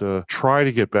marble to try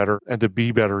to get better and to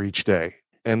be better each day.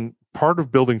 And part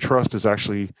of building trust is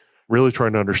actually really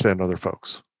trying to understand other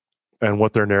folks and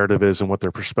what their narrative is and what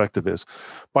their perspective is.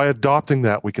 By adopting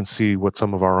that, we can see what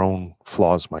some of our own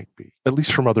flaws might be, at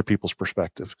least from other people's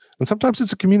perspective. And sometimes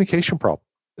it's a communication problem.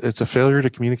 It's a failure to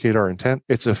communicate our intent.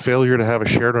 It's a failure to have a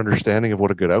shared understanding of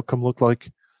what a good outcome looked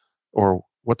like, or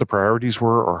what the priorities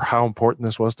were, or how important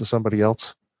this was to somebody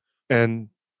else. And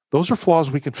those are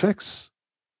flaws we can fix.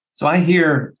 So I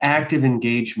hear active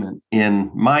engagement in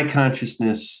my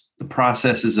consciousness, the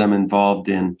processes I'm involved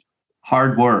in,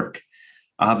 hard work,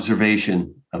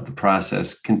 observation of the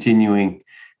process, continuing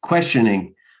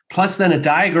questioning, plus then a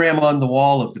diagram on the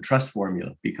wall of the trust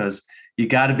formula, because you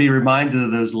got to be reminded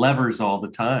of those levers all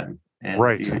the time. And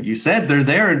right. You said they're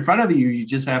there in front of you. You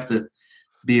just have to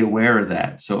be aware of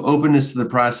that. So openness to the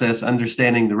process,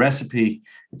 understanding the recipe.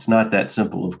 It's not that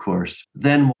simple, of course.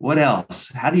 Then what else?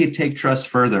 How do you take trust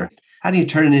further? How do you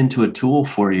turn it into a tool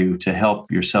for you to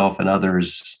help yourself and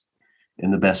others in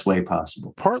the best way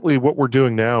possible? Partly what we're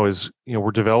doing now is,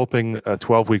 we're developing a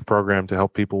 12-week program to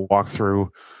help people walk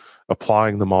through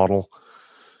applying the model.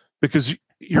 Because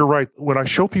you're right. When I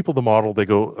show people the model, they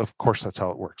go, of course, that's how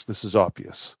it works. This is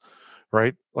obvious.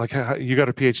 Right? Like, you got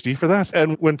a PhD for that?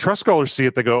 And when trust scholars see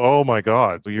it, they go, oh my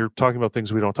God, you're talking about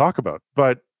things we don't talk about.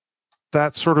 But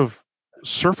that sort of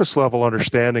surface level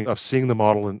understanding of seeing the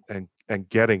model and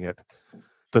getting it,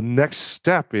 the next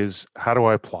step is, how do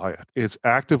I apply it? It's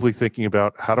actively thinking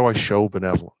about, how do I show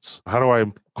benevolence? How do I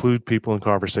include people in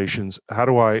conversations? How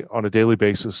do I, on a daily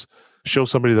basis, show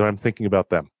somebody that I'm thinking about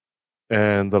them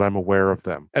and that I'm aware of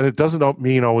them. And it doesn't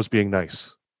mean always being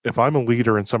nice. If I'm a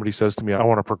leader and somebody says to me, I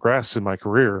want to progress in my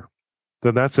career,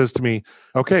 then that says to me,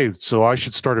 okay, so I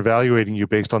should start evaluating you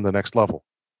based on the next level.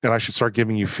 And I should start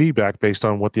giving you feedback based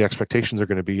on what the expectations are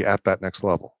going to be at that next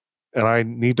level. And I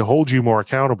need to hold you more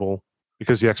accountable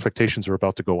because the expectations are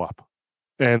about to go up.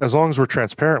 And as long as we're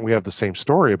transparent, we have the same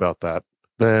story about that,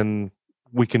 then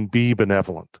we can be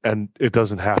benevolent. And it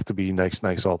doesn't have to be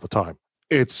nice all the time.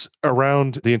 It's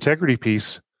around the integrity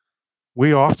piece.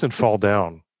 We often fall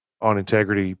down on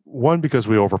integrity, one, because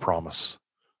we overpromise.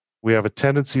 We have a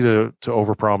tendency to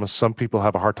overpromise. Some people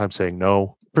have a hard time saying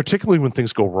no, particularly when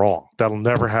things go wrong. That'll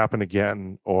never happen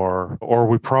again. Or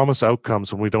we promise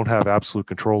outcomes when we don't have absolute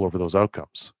control over those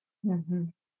outcomes. Mm-hmm.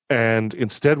 And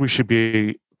instead, we should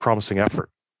be promising effort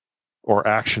or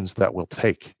actions that we'll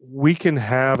take. We can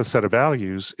have a set of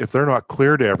values. If they're not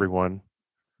clear to everyone,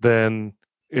 then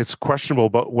it's questionable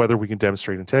about whether we can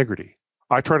demonstrate integrity.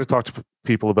 I try to talk to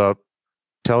people about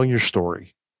telling your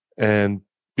story and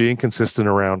being consistent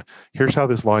around, here's how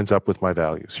this lines up with my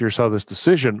values. Here's how this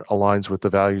decision aligns with the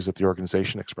values that the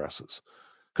organization expresses.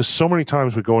 Because so many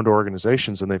times we go into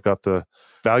organizations and they've got the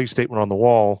value statement on the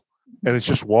wall and it's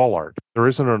just wall art. There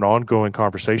isn't an ongoing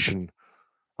conversation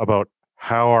about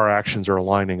how our actions are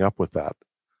aligning up with that,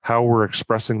 how we're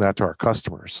expressing that to our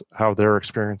customers, how they're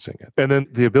experiencing it. And then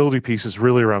the ability piece is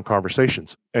really around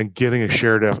conversations and getting a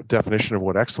shared definition of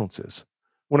what excellence is.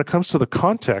 When it comes to the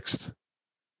context,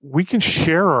 we can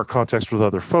share our context with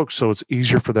other folks so it's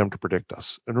easier for them to predict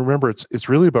us. And remember, it's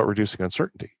really about reducing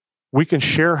uncertainty. We can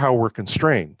share how we're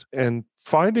constrained and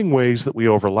finding ways that we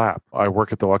overlap. I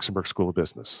work at the Luxembourg School of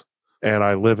Business and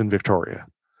I live in Victoria.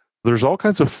 There's all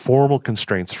kinds of formal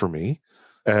constraints for me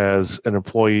as an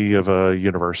employee of a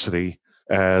university,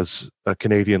 as a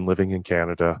Canadian living in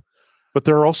Canada. But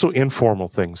there are also informal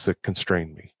things that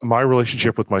constrain me. My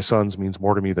relationship with my sons means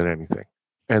more to me than anything.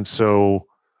 And so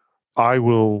I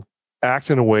will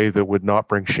act in a way that would not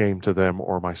bring shame to them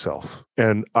or myself.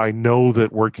 And I know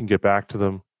that word can get back to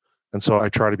them. And so I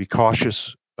try to be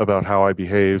cautious about how I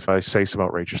behave. I say some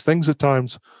outrageous things at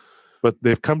times, but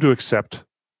they've come to accept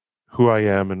who I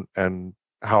am and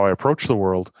how I approach the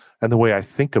world and the way I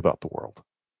think about the world.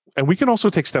 And we can also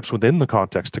take steps within the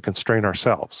context to constrain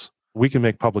ourselves. We can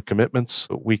make public commitments.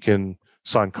 We can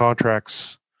sign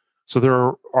contracts. So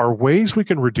there are ways we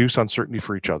can reduce uncertainty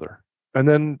for each other. And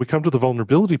then we come to the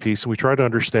vulnerability piece and we try to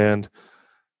understand,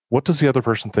 what does the other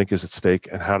person think is at stake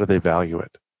and how do they value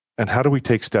it? And how do we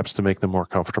take steps to make them more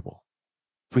comfortable?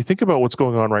 If we think about what's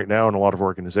going on right now in a lot of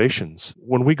organizations,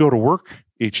 when we go to work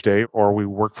each day or we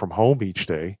work from home each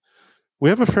day, we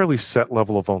have a fairly set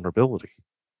level of vulnerability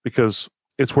because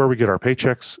it's where we get our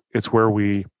paychecks. It's where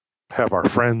we have our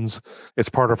friends. It's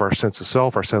part of our sense of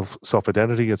self, our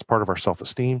self-identity. It's part of our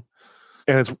self-esteem.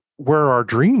 And it's where our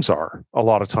dreams are a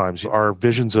lot of times. Our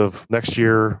visions of next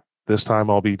year, this time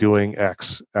I'll be doing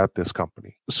X at this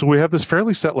company. So we have this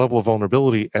fairly set level of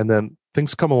vulnerability, and then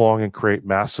things come along and create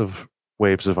massive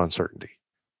waves of uncertainty.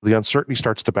 The uncertainty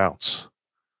starts to bounce,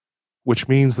 which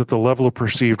means that the level of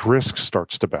perceived risk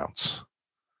starts to bounce.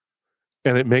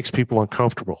 And it makes people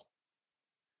uncomfortable.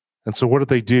 And so what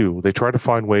do? They try to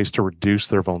find ways to reduce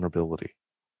their vulnerability.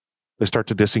 They start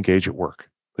to disengage at work.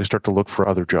 They start to look for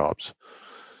other jobs.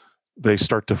 They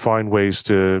start to find ways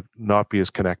to not be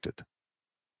as connected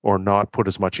or not put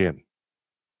as much in.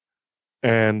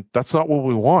 And that's not what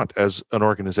we want as an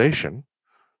organization,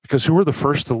 because who are the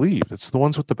first to leave? It's the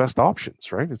ones with the best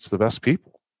options, right? It's the best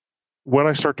people. When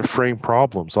I start to frame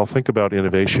problems, I'll think about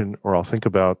innovation, or I'll think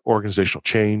about organizational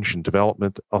change and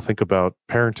development. I'll think about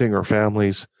parenting or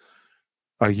families.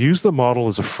 I use the model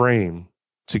as a frame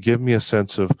to give me a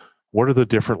sense of what are the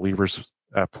different levers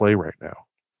at play right now,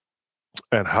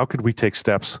 and how could we take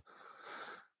steps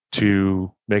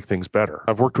to make things better.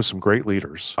 I've worked with some great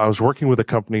leaders. I was working with a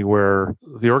company where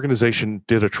the organization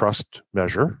did a trust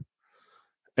measure,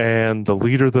 and the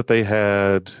leader that they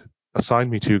had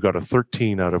assigned me to got a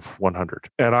 13 out of 100.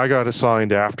 And I got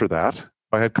assigned after that.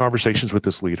 I had conversations with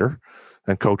this leader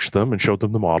and coached them and showed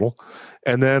them the model.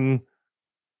 And then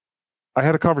I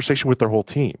had a conversation with their whole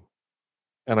team.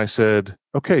 And I said,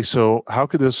 okay, so how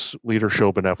could this leader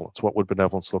show benevolence? What would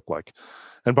benevolence look like?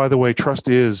 And by the way, trust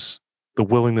is the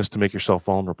willingness to make yourself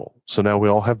vulnerable. So now we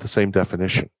all have the same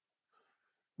definition.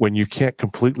 When you can't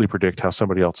completely predict how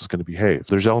somebody else is going to behave,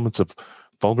 there's elements of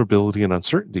vulnerability and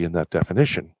uncertainty in that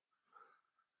definition.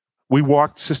 We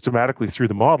walked systematically through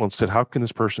the model and said, how can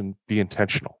this person be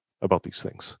intentional about these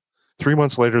things? 3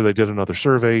 months later, they did another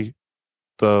survey.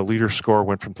 The leader score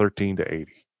went from 13 to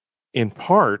 80. In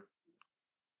part,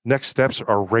 Next steps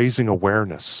are raising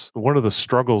awareness. One of the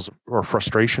struggles or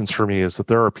frustrations for me is that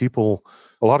there are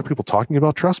a lot of people talking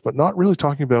about trust, but not really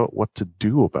talking about what to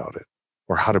do about it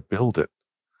or how to build it.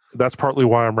 That's partly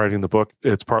why I'm writing the book.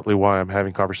 It's partly why I'm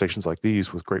having conversations like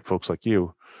these with great folks like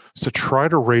you, is to try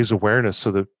to raise awareness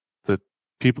so that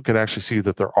people can actually see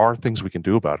that there are things we can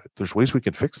do about it. There's ways we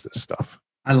can fix this stuff.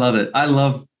 I love it. I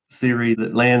love theory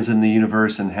that lands in the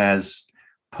universe and has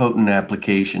potent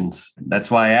applications.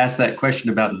 That's why I asked that question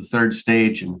about the third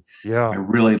stage, and I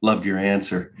really loved your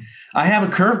answer. I have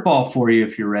a curveball for you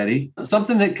if you're ready.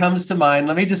 Something that comes to mind.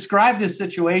 Let me describe this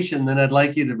situation, then I'd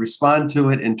like you to respond to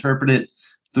it, interpret it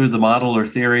through the model or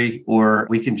theory, or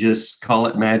we can just call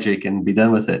it magic and be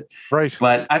done with it. Right.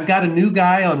 But I've got a new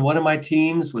guy on one of my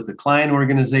teams with a client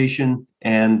organization,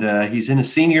 and he's in a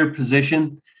senior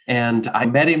position. And I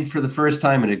met him for the first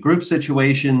time in a group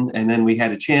situation, and then we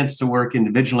had a chance to work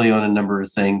individually on a number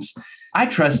of things. I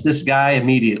trust this guy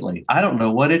immediately. I don't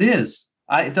know what it is.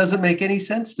 It doesn't make any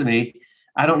sense to me.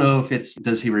 I don't know if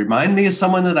does he remind me of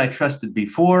someone that I trusted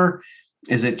before?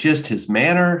 Is it just his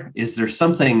manner? Is there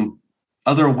something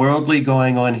otherworldly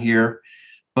going on here?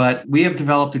 But we have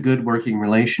developed a good working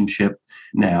relationship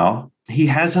now. He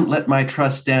hasn't let my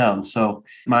trust down. So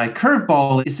my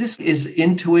curveball is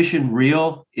intuition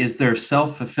real? Is there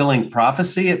self-fulfilling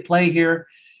prophecy at play here?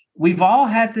 We've all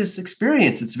had this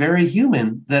experience. It's very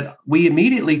human that we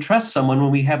immediately trust someone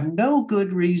when we have no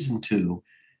good reason to.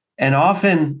 And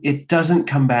often it doesn't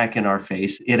come back in our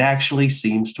face. It actually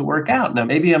seems to work out. Now,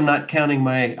 maybe I'm not counting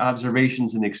my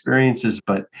observations and experiences,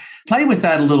 but play with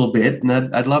that a little bit. And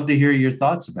I'd love to hear your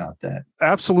thoughts about that.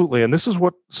 Absolutely. And this is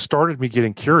what started me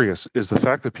getting curious, is the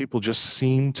fact that people just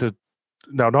seem to,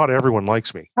 now not everyone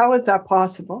likes me. How is that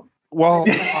possible? Well,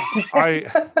 when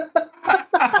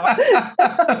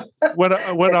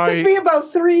it took me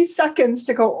about 3 seconds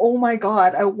to go, oh my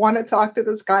God, I want to talk to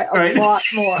this guy a lot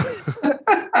more.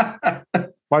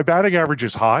 My batting average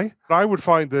is high. I would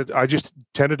find that I just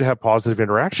tended to have positive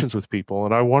interactions with people,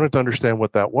 and I wanted to understand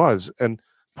what that was. And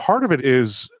part of it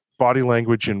is body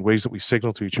language and ways that we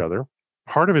signal to each other.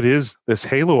 Part of it is this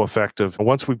halo effect of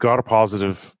once we've got a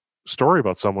positive story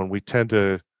about someone, we tend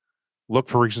to look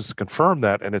for reasons to confirm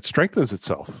that, and it strengthens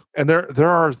itself. And there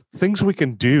are things we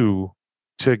can do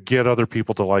to get other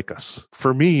people to like us.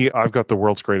 For me, I've got the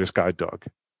world's greatest guide dog.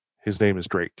 His name is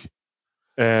Drake.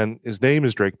 And his name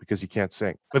is Drake because he can't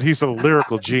sing, but he's a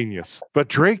lyrical genius. But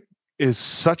Drake is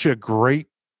such a great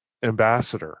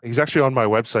ambassador. He's actually on my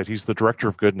website. He's the director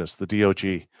of goodness, the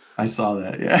DOG. I saw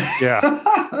that. Yeah.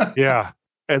 Yeah. Yeah.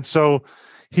 And so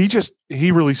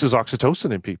he releases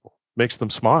oxytocin in people, makes them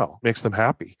smile, makes them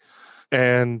happy.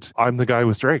 And I'm the guy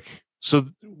with Drake. So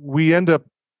we end up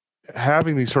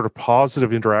having these sort of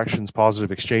positive interactions,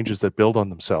 positive exchanges that build on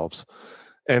themselves.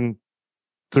 And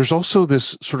there's also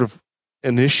this sort of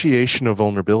initiation of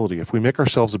vulnerability. If we make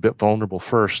ourselves a bit vulnerable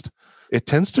first, it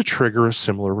tends to trigger a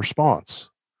similar response.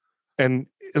 And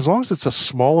as long as it's a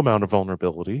small amount of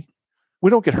vulnerability, we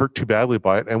don't get hurt too badly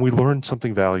by it, and we learn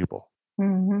something valuable.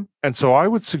 Mm-hmm. And so I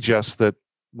would suggest that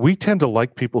we tend to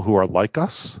like people who are like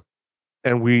us,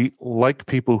 and we like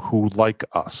people who like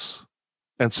us.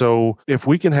 And so if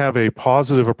we can have a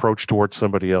positive approach towards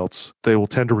somebody else, they will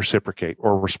tend to reciprocate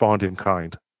or respond in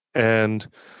kind. And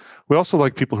we also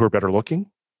like people who are better looking.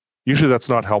 Usually that's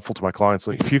not helpful to my clients.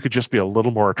 Like, if you could just be a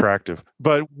little more attractive.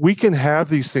 But we can have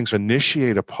these things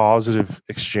initiate a positive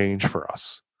exchange for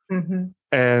us. Mm-hmm.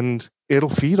 And it'll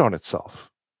feed on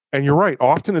itself. And you're right.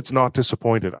 Often it's not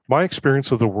disappointed. My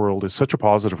experience of the world is such a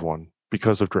positive one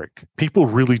because of Drake. People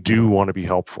really do want to be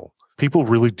helpful. People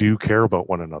really do care about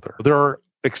one another. There are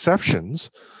exceptions,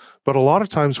 but a lot of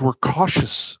times we're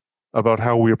cautious about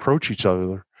how we approach each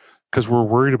other because we're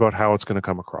worried about how it's going to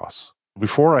come across.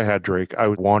 Before I had Drake, I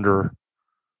would wander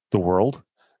the world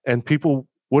and people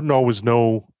wouldn't always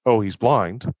know, oh, he's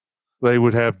blind. They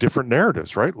would have different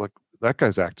narratives, right? Like, that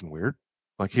guy's acting weird.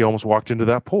 Like, he almost walked into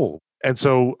that pole. And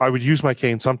so I would use my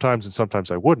cane sometimes and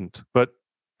sometimes I wouldn't. But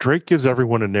Drake gives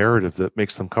everyone a narrative that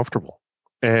makes them comfortable.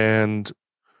 And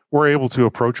we're able to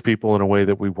approach people in a way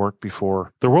that we weren't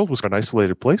before. The world was an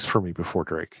isolated place for me before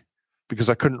Drake because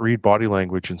I couldn't read body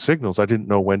language and signals. I didn't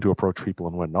know when to approach people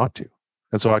and when not to.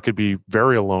 And so I could be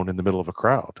very alone in the middle of a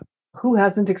crowd. Who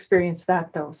hasn't experienced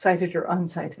that, though, sighted or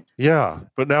unsighted? Yeah,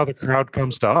 but now the crowd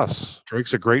comes to us.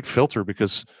 Drake's a great filter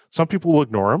because some people will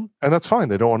ignore him, and that's fine.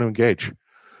 They don't want to engage.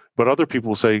 But other people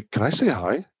will say, can I say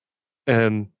hi?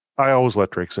 And I always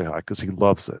let Drake say hi because he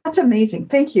loves it. That's amazing.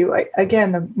 Thank you.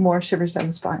 Again, the more shivers down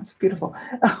the spine. It's beautiful.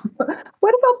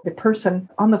 What about the person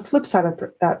on the flip side of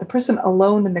that, the person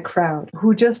alone in the crowd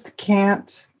who just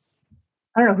can't,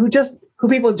 I don't know, who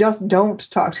people just don't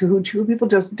talk to, who people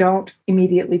just don't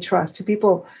immediately trust, who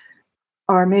people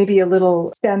are maybe a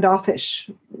little standoffish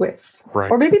with. Right.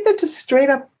 Or maybe they're just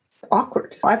straight up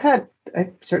awkward. I've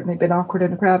certainly been awkward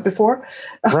in a crowd before.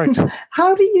 Right.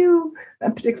 How do you,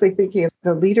 I'm particularly thinking of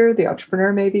the leader, the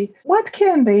entrepreneur maybe, what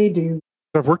can they do?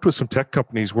 I've worked with some tech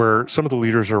companies where some of the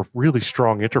leaders are really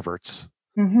strong introverts.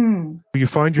 Mm-hmm. You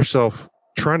find yourself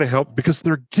trying to help because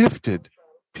they're gifted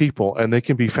people and they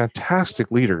can be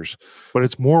fantastic leaders, but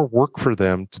it's more work for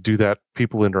them to do that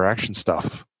people interaction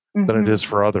stuff than it is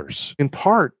for others. In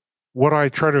part, what I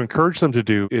try to encourage them to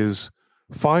do is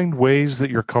find ways that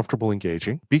you're comfortable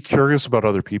engaging, be curious about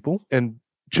other people, and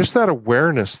just that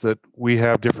awareness that we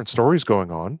have different stories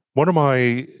going on. One of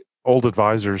my old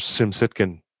advisors, Sim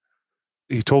Sitkin,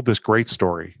 he told this great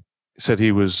story. He said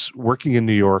he was working in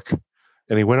New York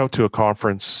and he went out to a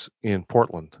conference in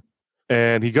Portland.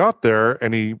 And he got there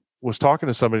and he was talking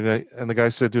to somebody and the guy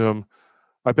said to him,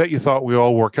 "I bet you thought we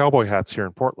all wore cowboy hats here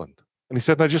in Portland." And he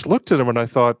said, and I just looked at him and I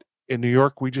thought, in New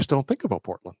York, we just don't think about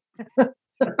Portland.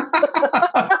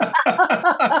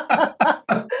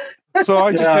 So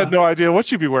I just had no idea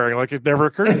what you'd be wearing. Like it never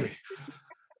occurred to me.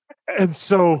 And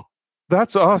so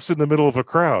that's us in the middle of a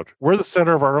crowd. We're the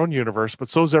center of our own universe, but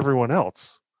so is everyone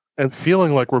else. And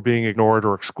feeling like we're being ignored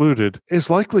or excluded is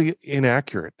likely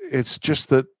inaccurate. It's just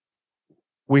that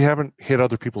we haven't hit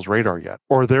other people's radar yet,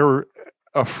 or they're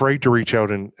afraid to reach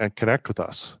out and connect with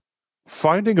us.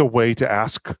 Finding a way to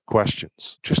ask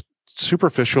questions, just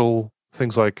superficial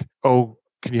things like, "Oh,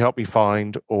 can you help me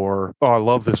find?" or, "Oh, I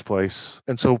love this place."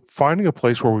 And so finding a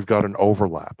place where we've got an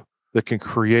overlap that can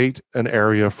create an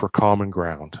area for common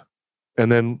ground. And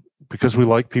then because we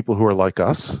like people who are like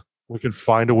us, we can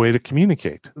find a way to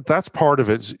communicate. That's part of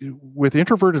it. With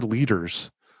introverted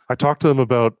leaders, I talk to them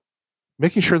about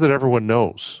making sure that everyone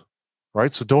knows,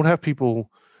 right? So don't have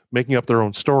people making up their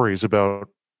own stories about,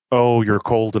 "Oh, you're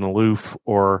cold and aloof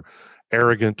or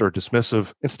arrogant or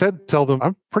dismissive." Instead, tell them,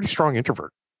 "I'm a pretty strong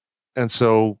introvert. And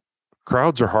so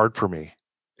crowds are hard for me.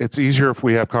 It's easier if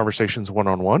we have conversations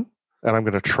one-on-one, and I'm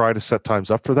going to try to set times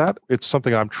up for that. It's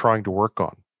something I'm trying to work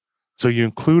on." So you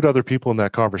include other people in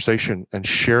that conversation and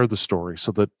share the story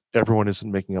so that everyone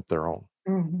isn't making up their own.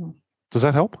 Mm-hmm. Does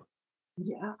that help?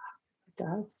 Yeah, it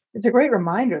does. It's a great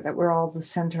reminder that we're all the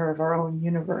center of our own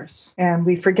universe. And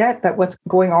we forget that what's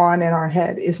going on in our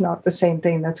head is not the same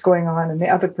thing that's going on in the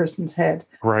other person's head.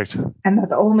 Right. And that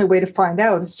the only way to find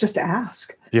out is just to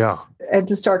ask. Yeah. And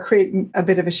to start creating a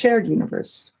bit of a shared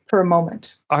universe for a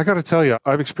moment. I got to tell you,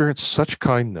 I've experienced such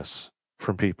kindness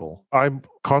from people. I'm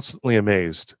constantly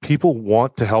amazed. People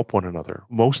want to help one another.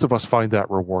 Most of us find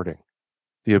that rewarding.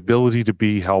 The ability to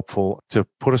be helpful, to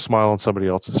put a smile on somebody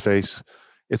else's face,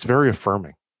 it's very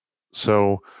affirming.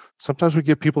 So sometimes we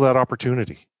give people that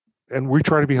opportunity and we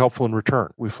try to be helpful in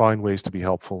return. We find ways to be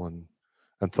helpful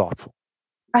and thoughtful.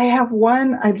 I have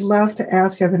one I'd love to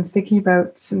ask you. I've been thinking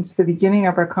about since the beginning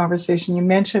of our conversation. You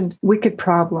mentioned wicked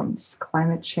problems,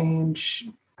 climate change,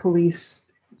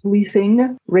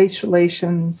 policing, race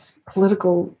relations,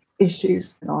 political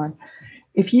issues, and on.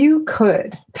 If you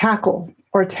could tackle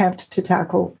or attempt to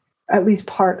tackle at least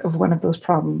part of one of those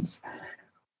problems,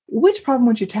 which problem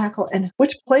would you tackle and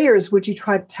which players would you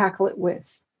try to tackle it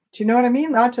with? Do you know what I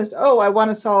mean? Not just, "Oh, I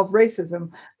want to solve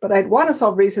racism," but I'd want to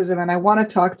solve racism and I want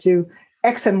to talk to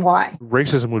X and Y.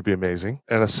 Racism would be amazing.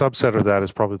 And a subset of that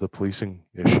is probably the policing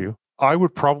issue. I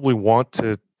would probably want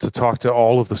to talk to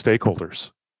all of the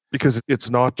stakeholders because it's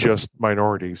not just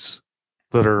minorities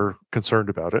that are concerned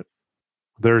about it.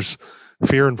 There's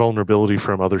fear and vulnerability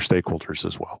from other stakeholders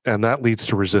as well. And that leads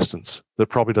to resistance that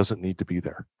probably doesn't need to be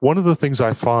there. One of the things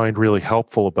I find really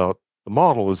helpful about the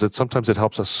model is that sometimes it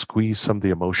helps us squeeze some of the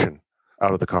emotion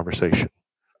out of the conversation.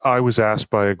 I was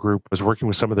asked by a group, I was working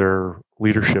with some of their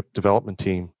leadership development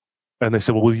team, and they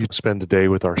said, "Well, will you spend a day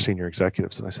with our senior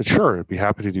executives?" And I said, "Sure, I'd be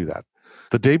happy to do that."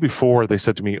 The day before, they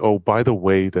said to me, "Oh, by the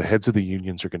way, the heads of the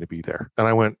unions are going to be there." And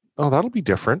I went, "Oh, that'll be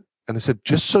different." And they said,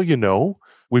 "Just so you know,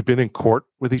 we've been in court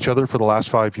with each other for the last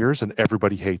 5 years and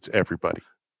everybody hates everybody."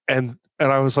 And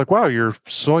I was like, "Wow, you're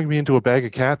sewing me into a bag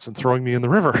of cats and throwing me in the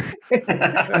river."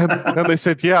 and they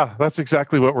said, "Yeah, that's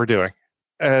exactly what we're doing."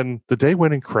 And the day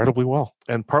went incredibly well.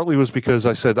 And partly was because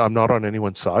I said, I'm not on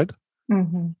anyone's side.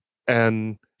 Mm-hmm.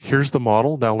 And here's the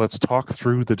model. Now let's talk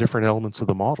through the different elements of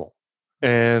the model.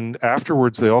 And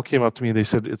afterwards, they all came up to me and they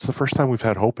said, "It's the first time we've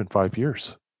had hope in 5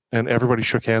 years." And everybody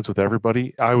shook hands with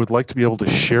everybody. I would like to be able to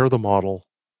share the model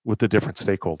with the different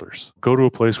stakeholders. Go to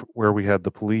a place where we had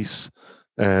the police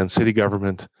and city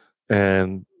government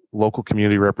and local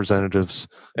community representatives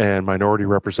and minority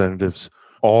representatives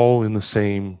all in the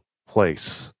same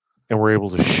place and we're able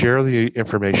to share the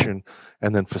information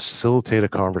and then facilitate a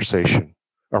conversation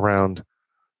around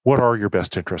what are your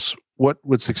best interests? What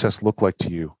would success look like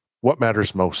to you? What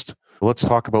matters most? Let's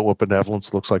talk about what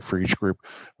benevolence looks like for each group.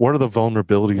 What are the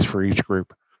vulnerabilities for each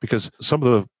group? Because some of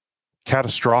the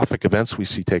catastrophic events we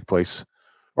see take place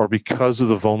are because of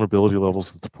the vulnerability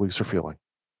levels that the police are feeling.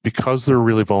 Because they're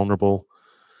really vulnerable,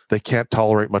 they can't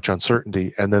tolerate much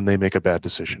uncertainty, and then they make a bad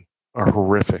decision, a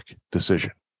horrific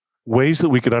decision. Ways that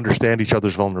we could understand each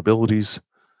other's vulnerabilities,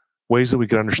 ways that we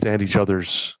could understand each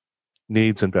other's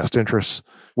needs and best interests,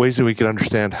 ways that we can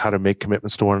understand how to make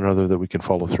commitments to one another that we can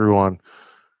follow through on,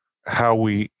 how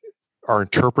we are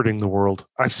interpreting the world.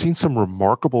 I've seen some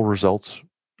remarkable results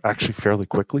actually fairly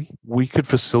quickly. We could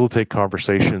facilitate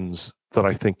conversations that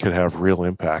I think could have real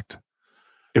impact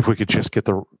if we could just get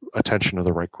the attention of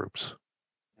the right groups.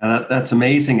 That's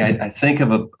amazing. I think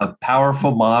of a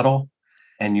powerful model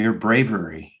and your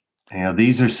bravery.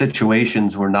 These are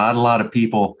situations where not a lot of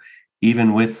people,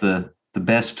 even with the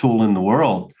best tool in the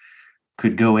world,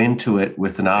 could go into it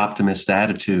with an optimist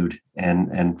attitude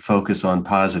and focus on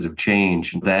positive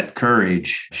change. That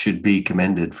courage should be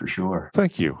commended for sure.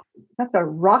 Thank you. That's a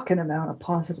rocking amount of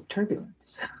positive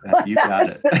turbulence. You got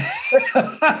it.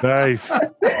 Nice.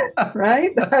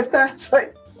 Right? That's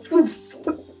like, oof.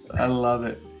 I love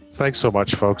it. Thanks so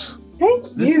much, folks. Thank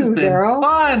This has you, been Daryl.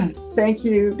 fun. Thank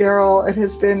you, Daryl. It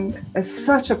has been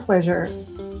such a pleasure.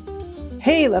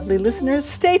 Hey, lovely listeners,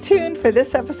 stay tuned for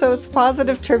this episode's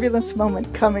Positive Turbulence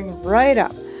moment coming right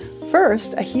up.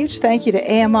 First, a huge thank you to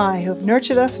AMI, who have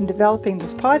nurtured us in developing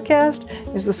this podcast,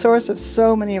 is the source of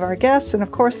so many of our guests, and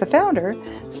of course the founder,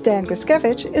 Stan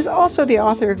Griskevich, is also the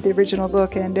author of the original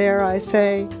book and, dare I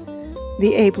say,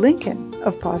 the Abe Lincoln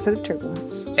of Positive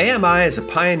Turbulence. AMI is a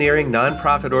pioneering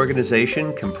nonprofit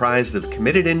organization comprised of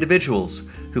committed individuals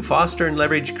who foster and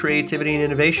leverage creativity and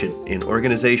innovation in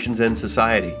organizations and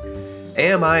society.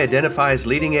 AMI identifies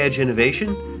leading-edge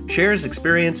innovation, shares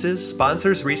experiences,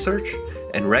 sponsors research,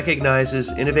 and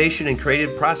recognizes innovation and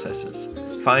creative processes.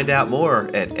 Find out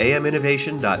more at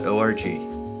aminnovation.org.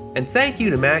 And thank you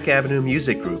to Mac Avenue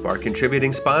Music Group, our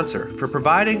contributing sponsor, for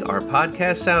providing our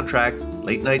podcast soundtrack,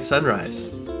 Late Night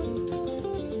Sunrise.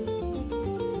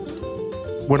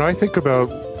 When I think about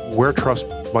where trust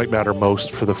might matter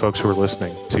most for the folks who are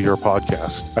listening to your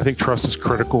podcast, I think trust is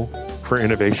critical for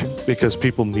innovation because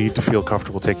people need to feel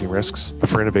comfortable taking risks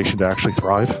for innovation to actually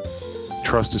thrive.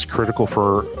 Trust is critical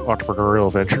for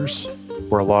entrepreneurial ventures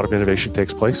where a lot of innovation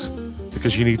takes place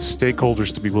because you need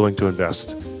stakeholders to be willing to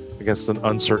invest against an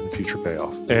uncertain future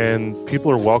payoff. And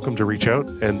people are welcome to reach out,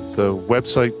 and the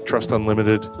website Trust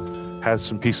Unlimited has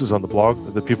some pieces on the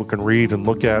blog that people can read and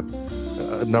look at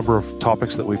a number of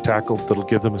topics that we've tackled that'll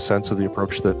give them a sense of the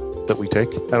approach that we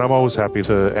take. And I'm always happy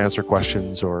to answer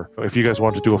questions, or if you guys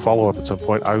want to do a follow-up at some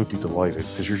point, I would be delighted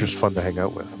because you're just fun to hang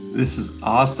out with. This is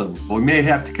awesome. We may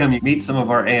have to come meet some of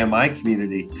our AMI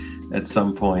community at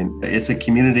some point. It's a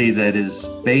community that is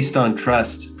based on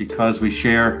trust because we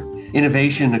share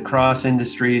innovation across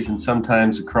industries and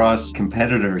sometimes across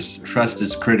competitors. Trust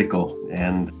is critical,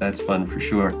 and that's fun for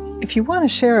sure. If you want to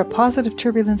share a positive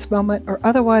turbulence moment or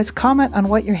otherwise comment on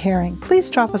what you're hearing, please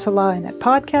drop us a line at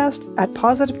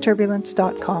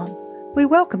podcast@positiveturbulence.com. We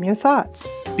welcome your thoughts.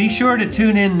 Be sure to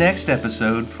tune in next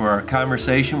episode for our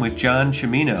conversation with John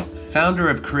Cimino, founder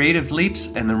of Creative Leaps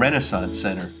and the Renaissance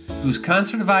Center, whose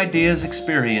concert of ideas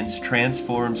experience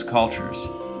transforms cultures.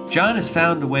 John has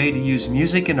found a way to use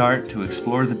music and art to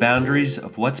explore the boundaries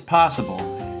of what's possible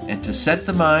and to set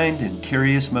the mind in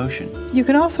curious motion. You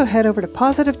can also head over to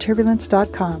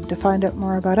positiveturbulence.com to find out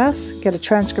more about us, get a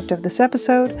transcript of this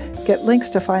episode, get links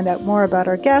to find out more about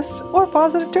our guests, or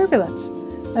Positive Turbulence.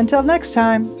 Until next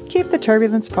time, keep the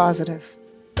turbulence positive.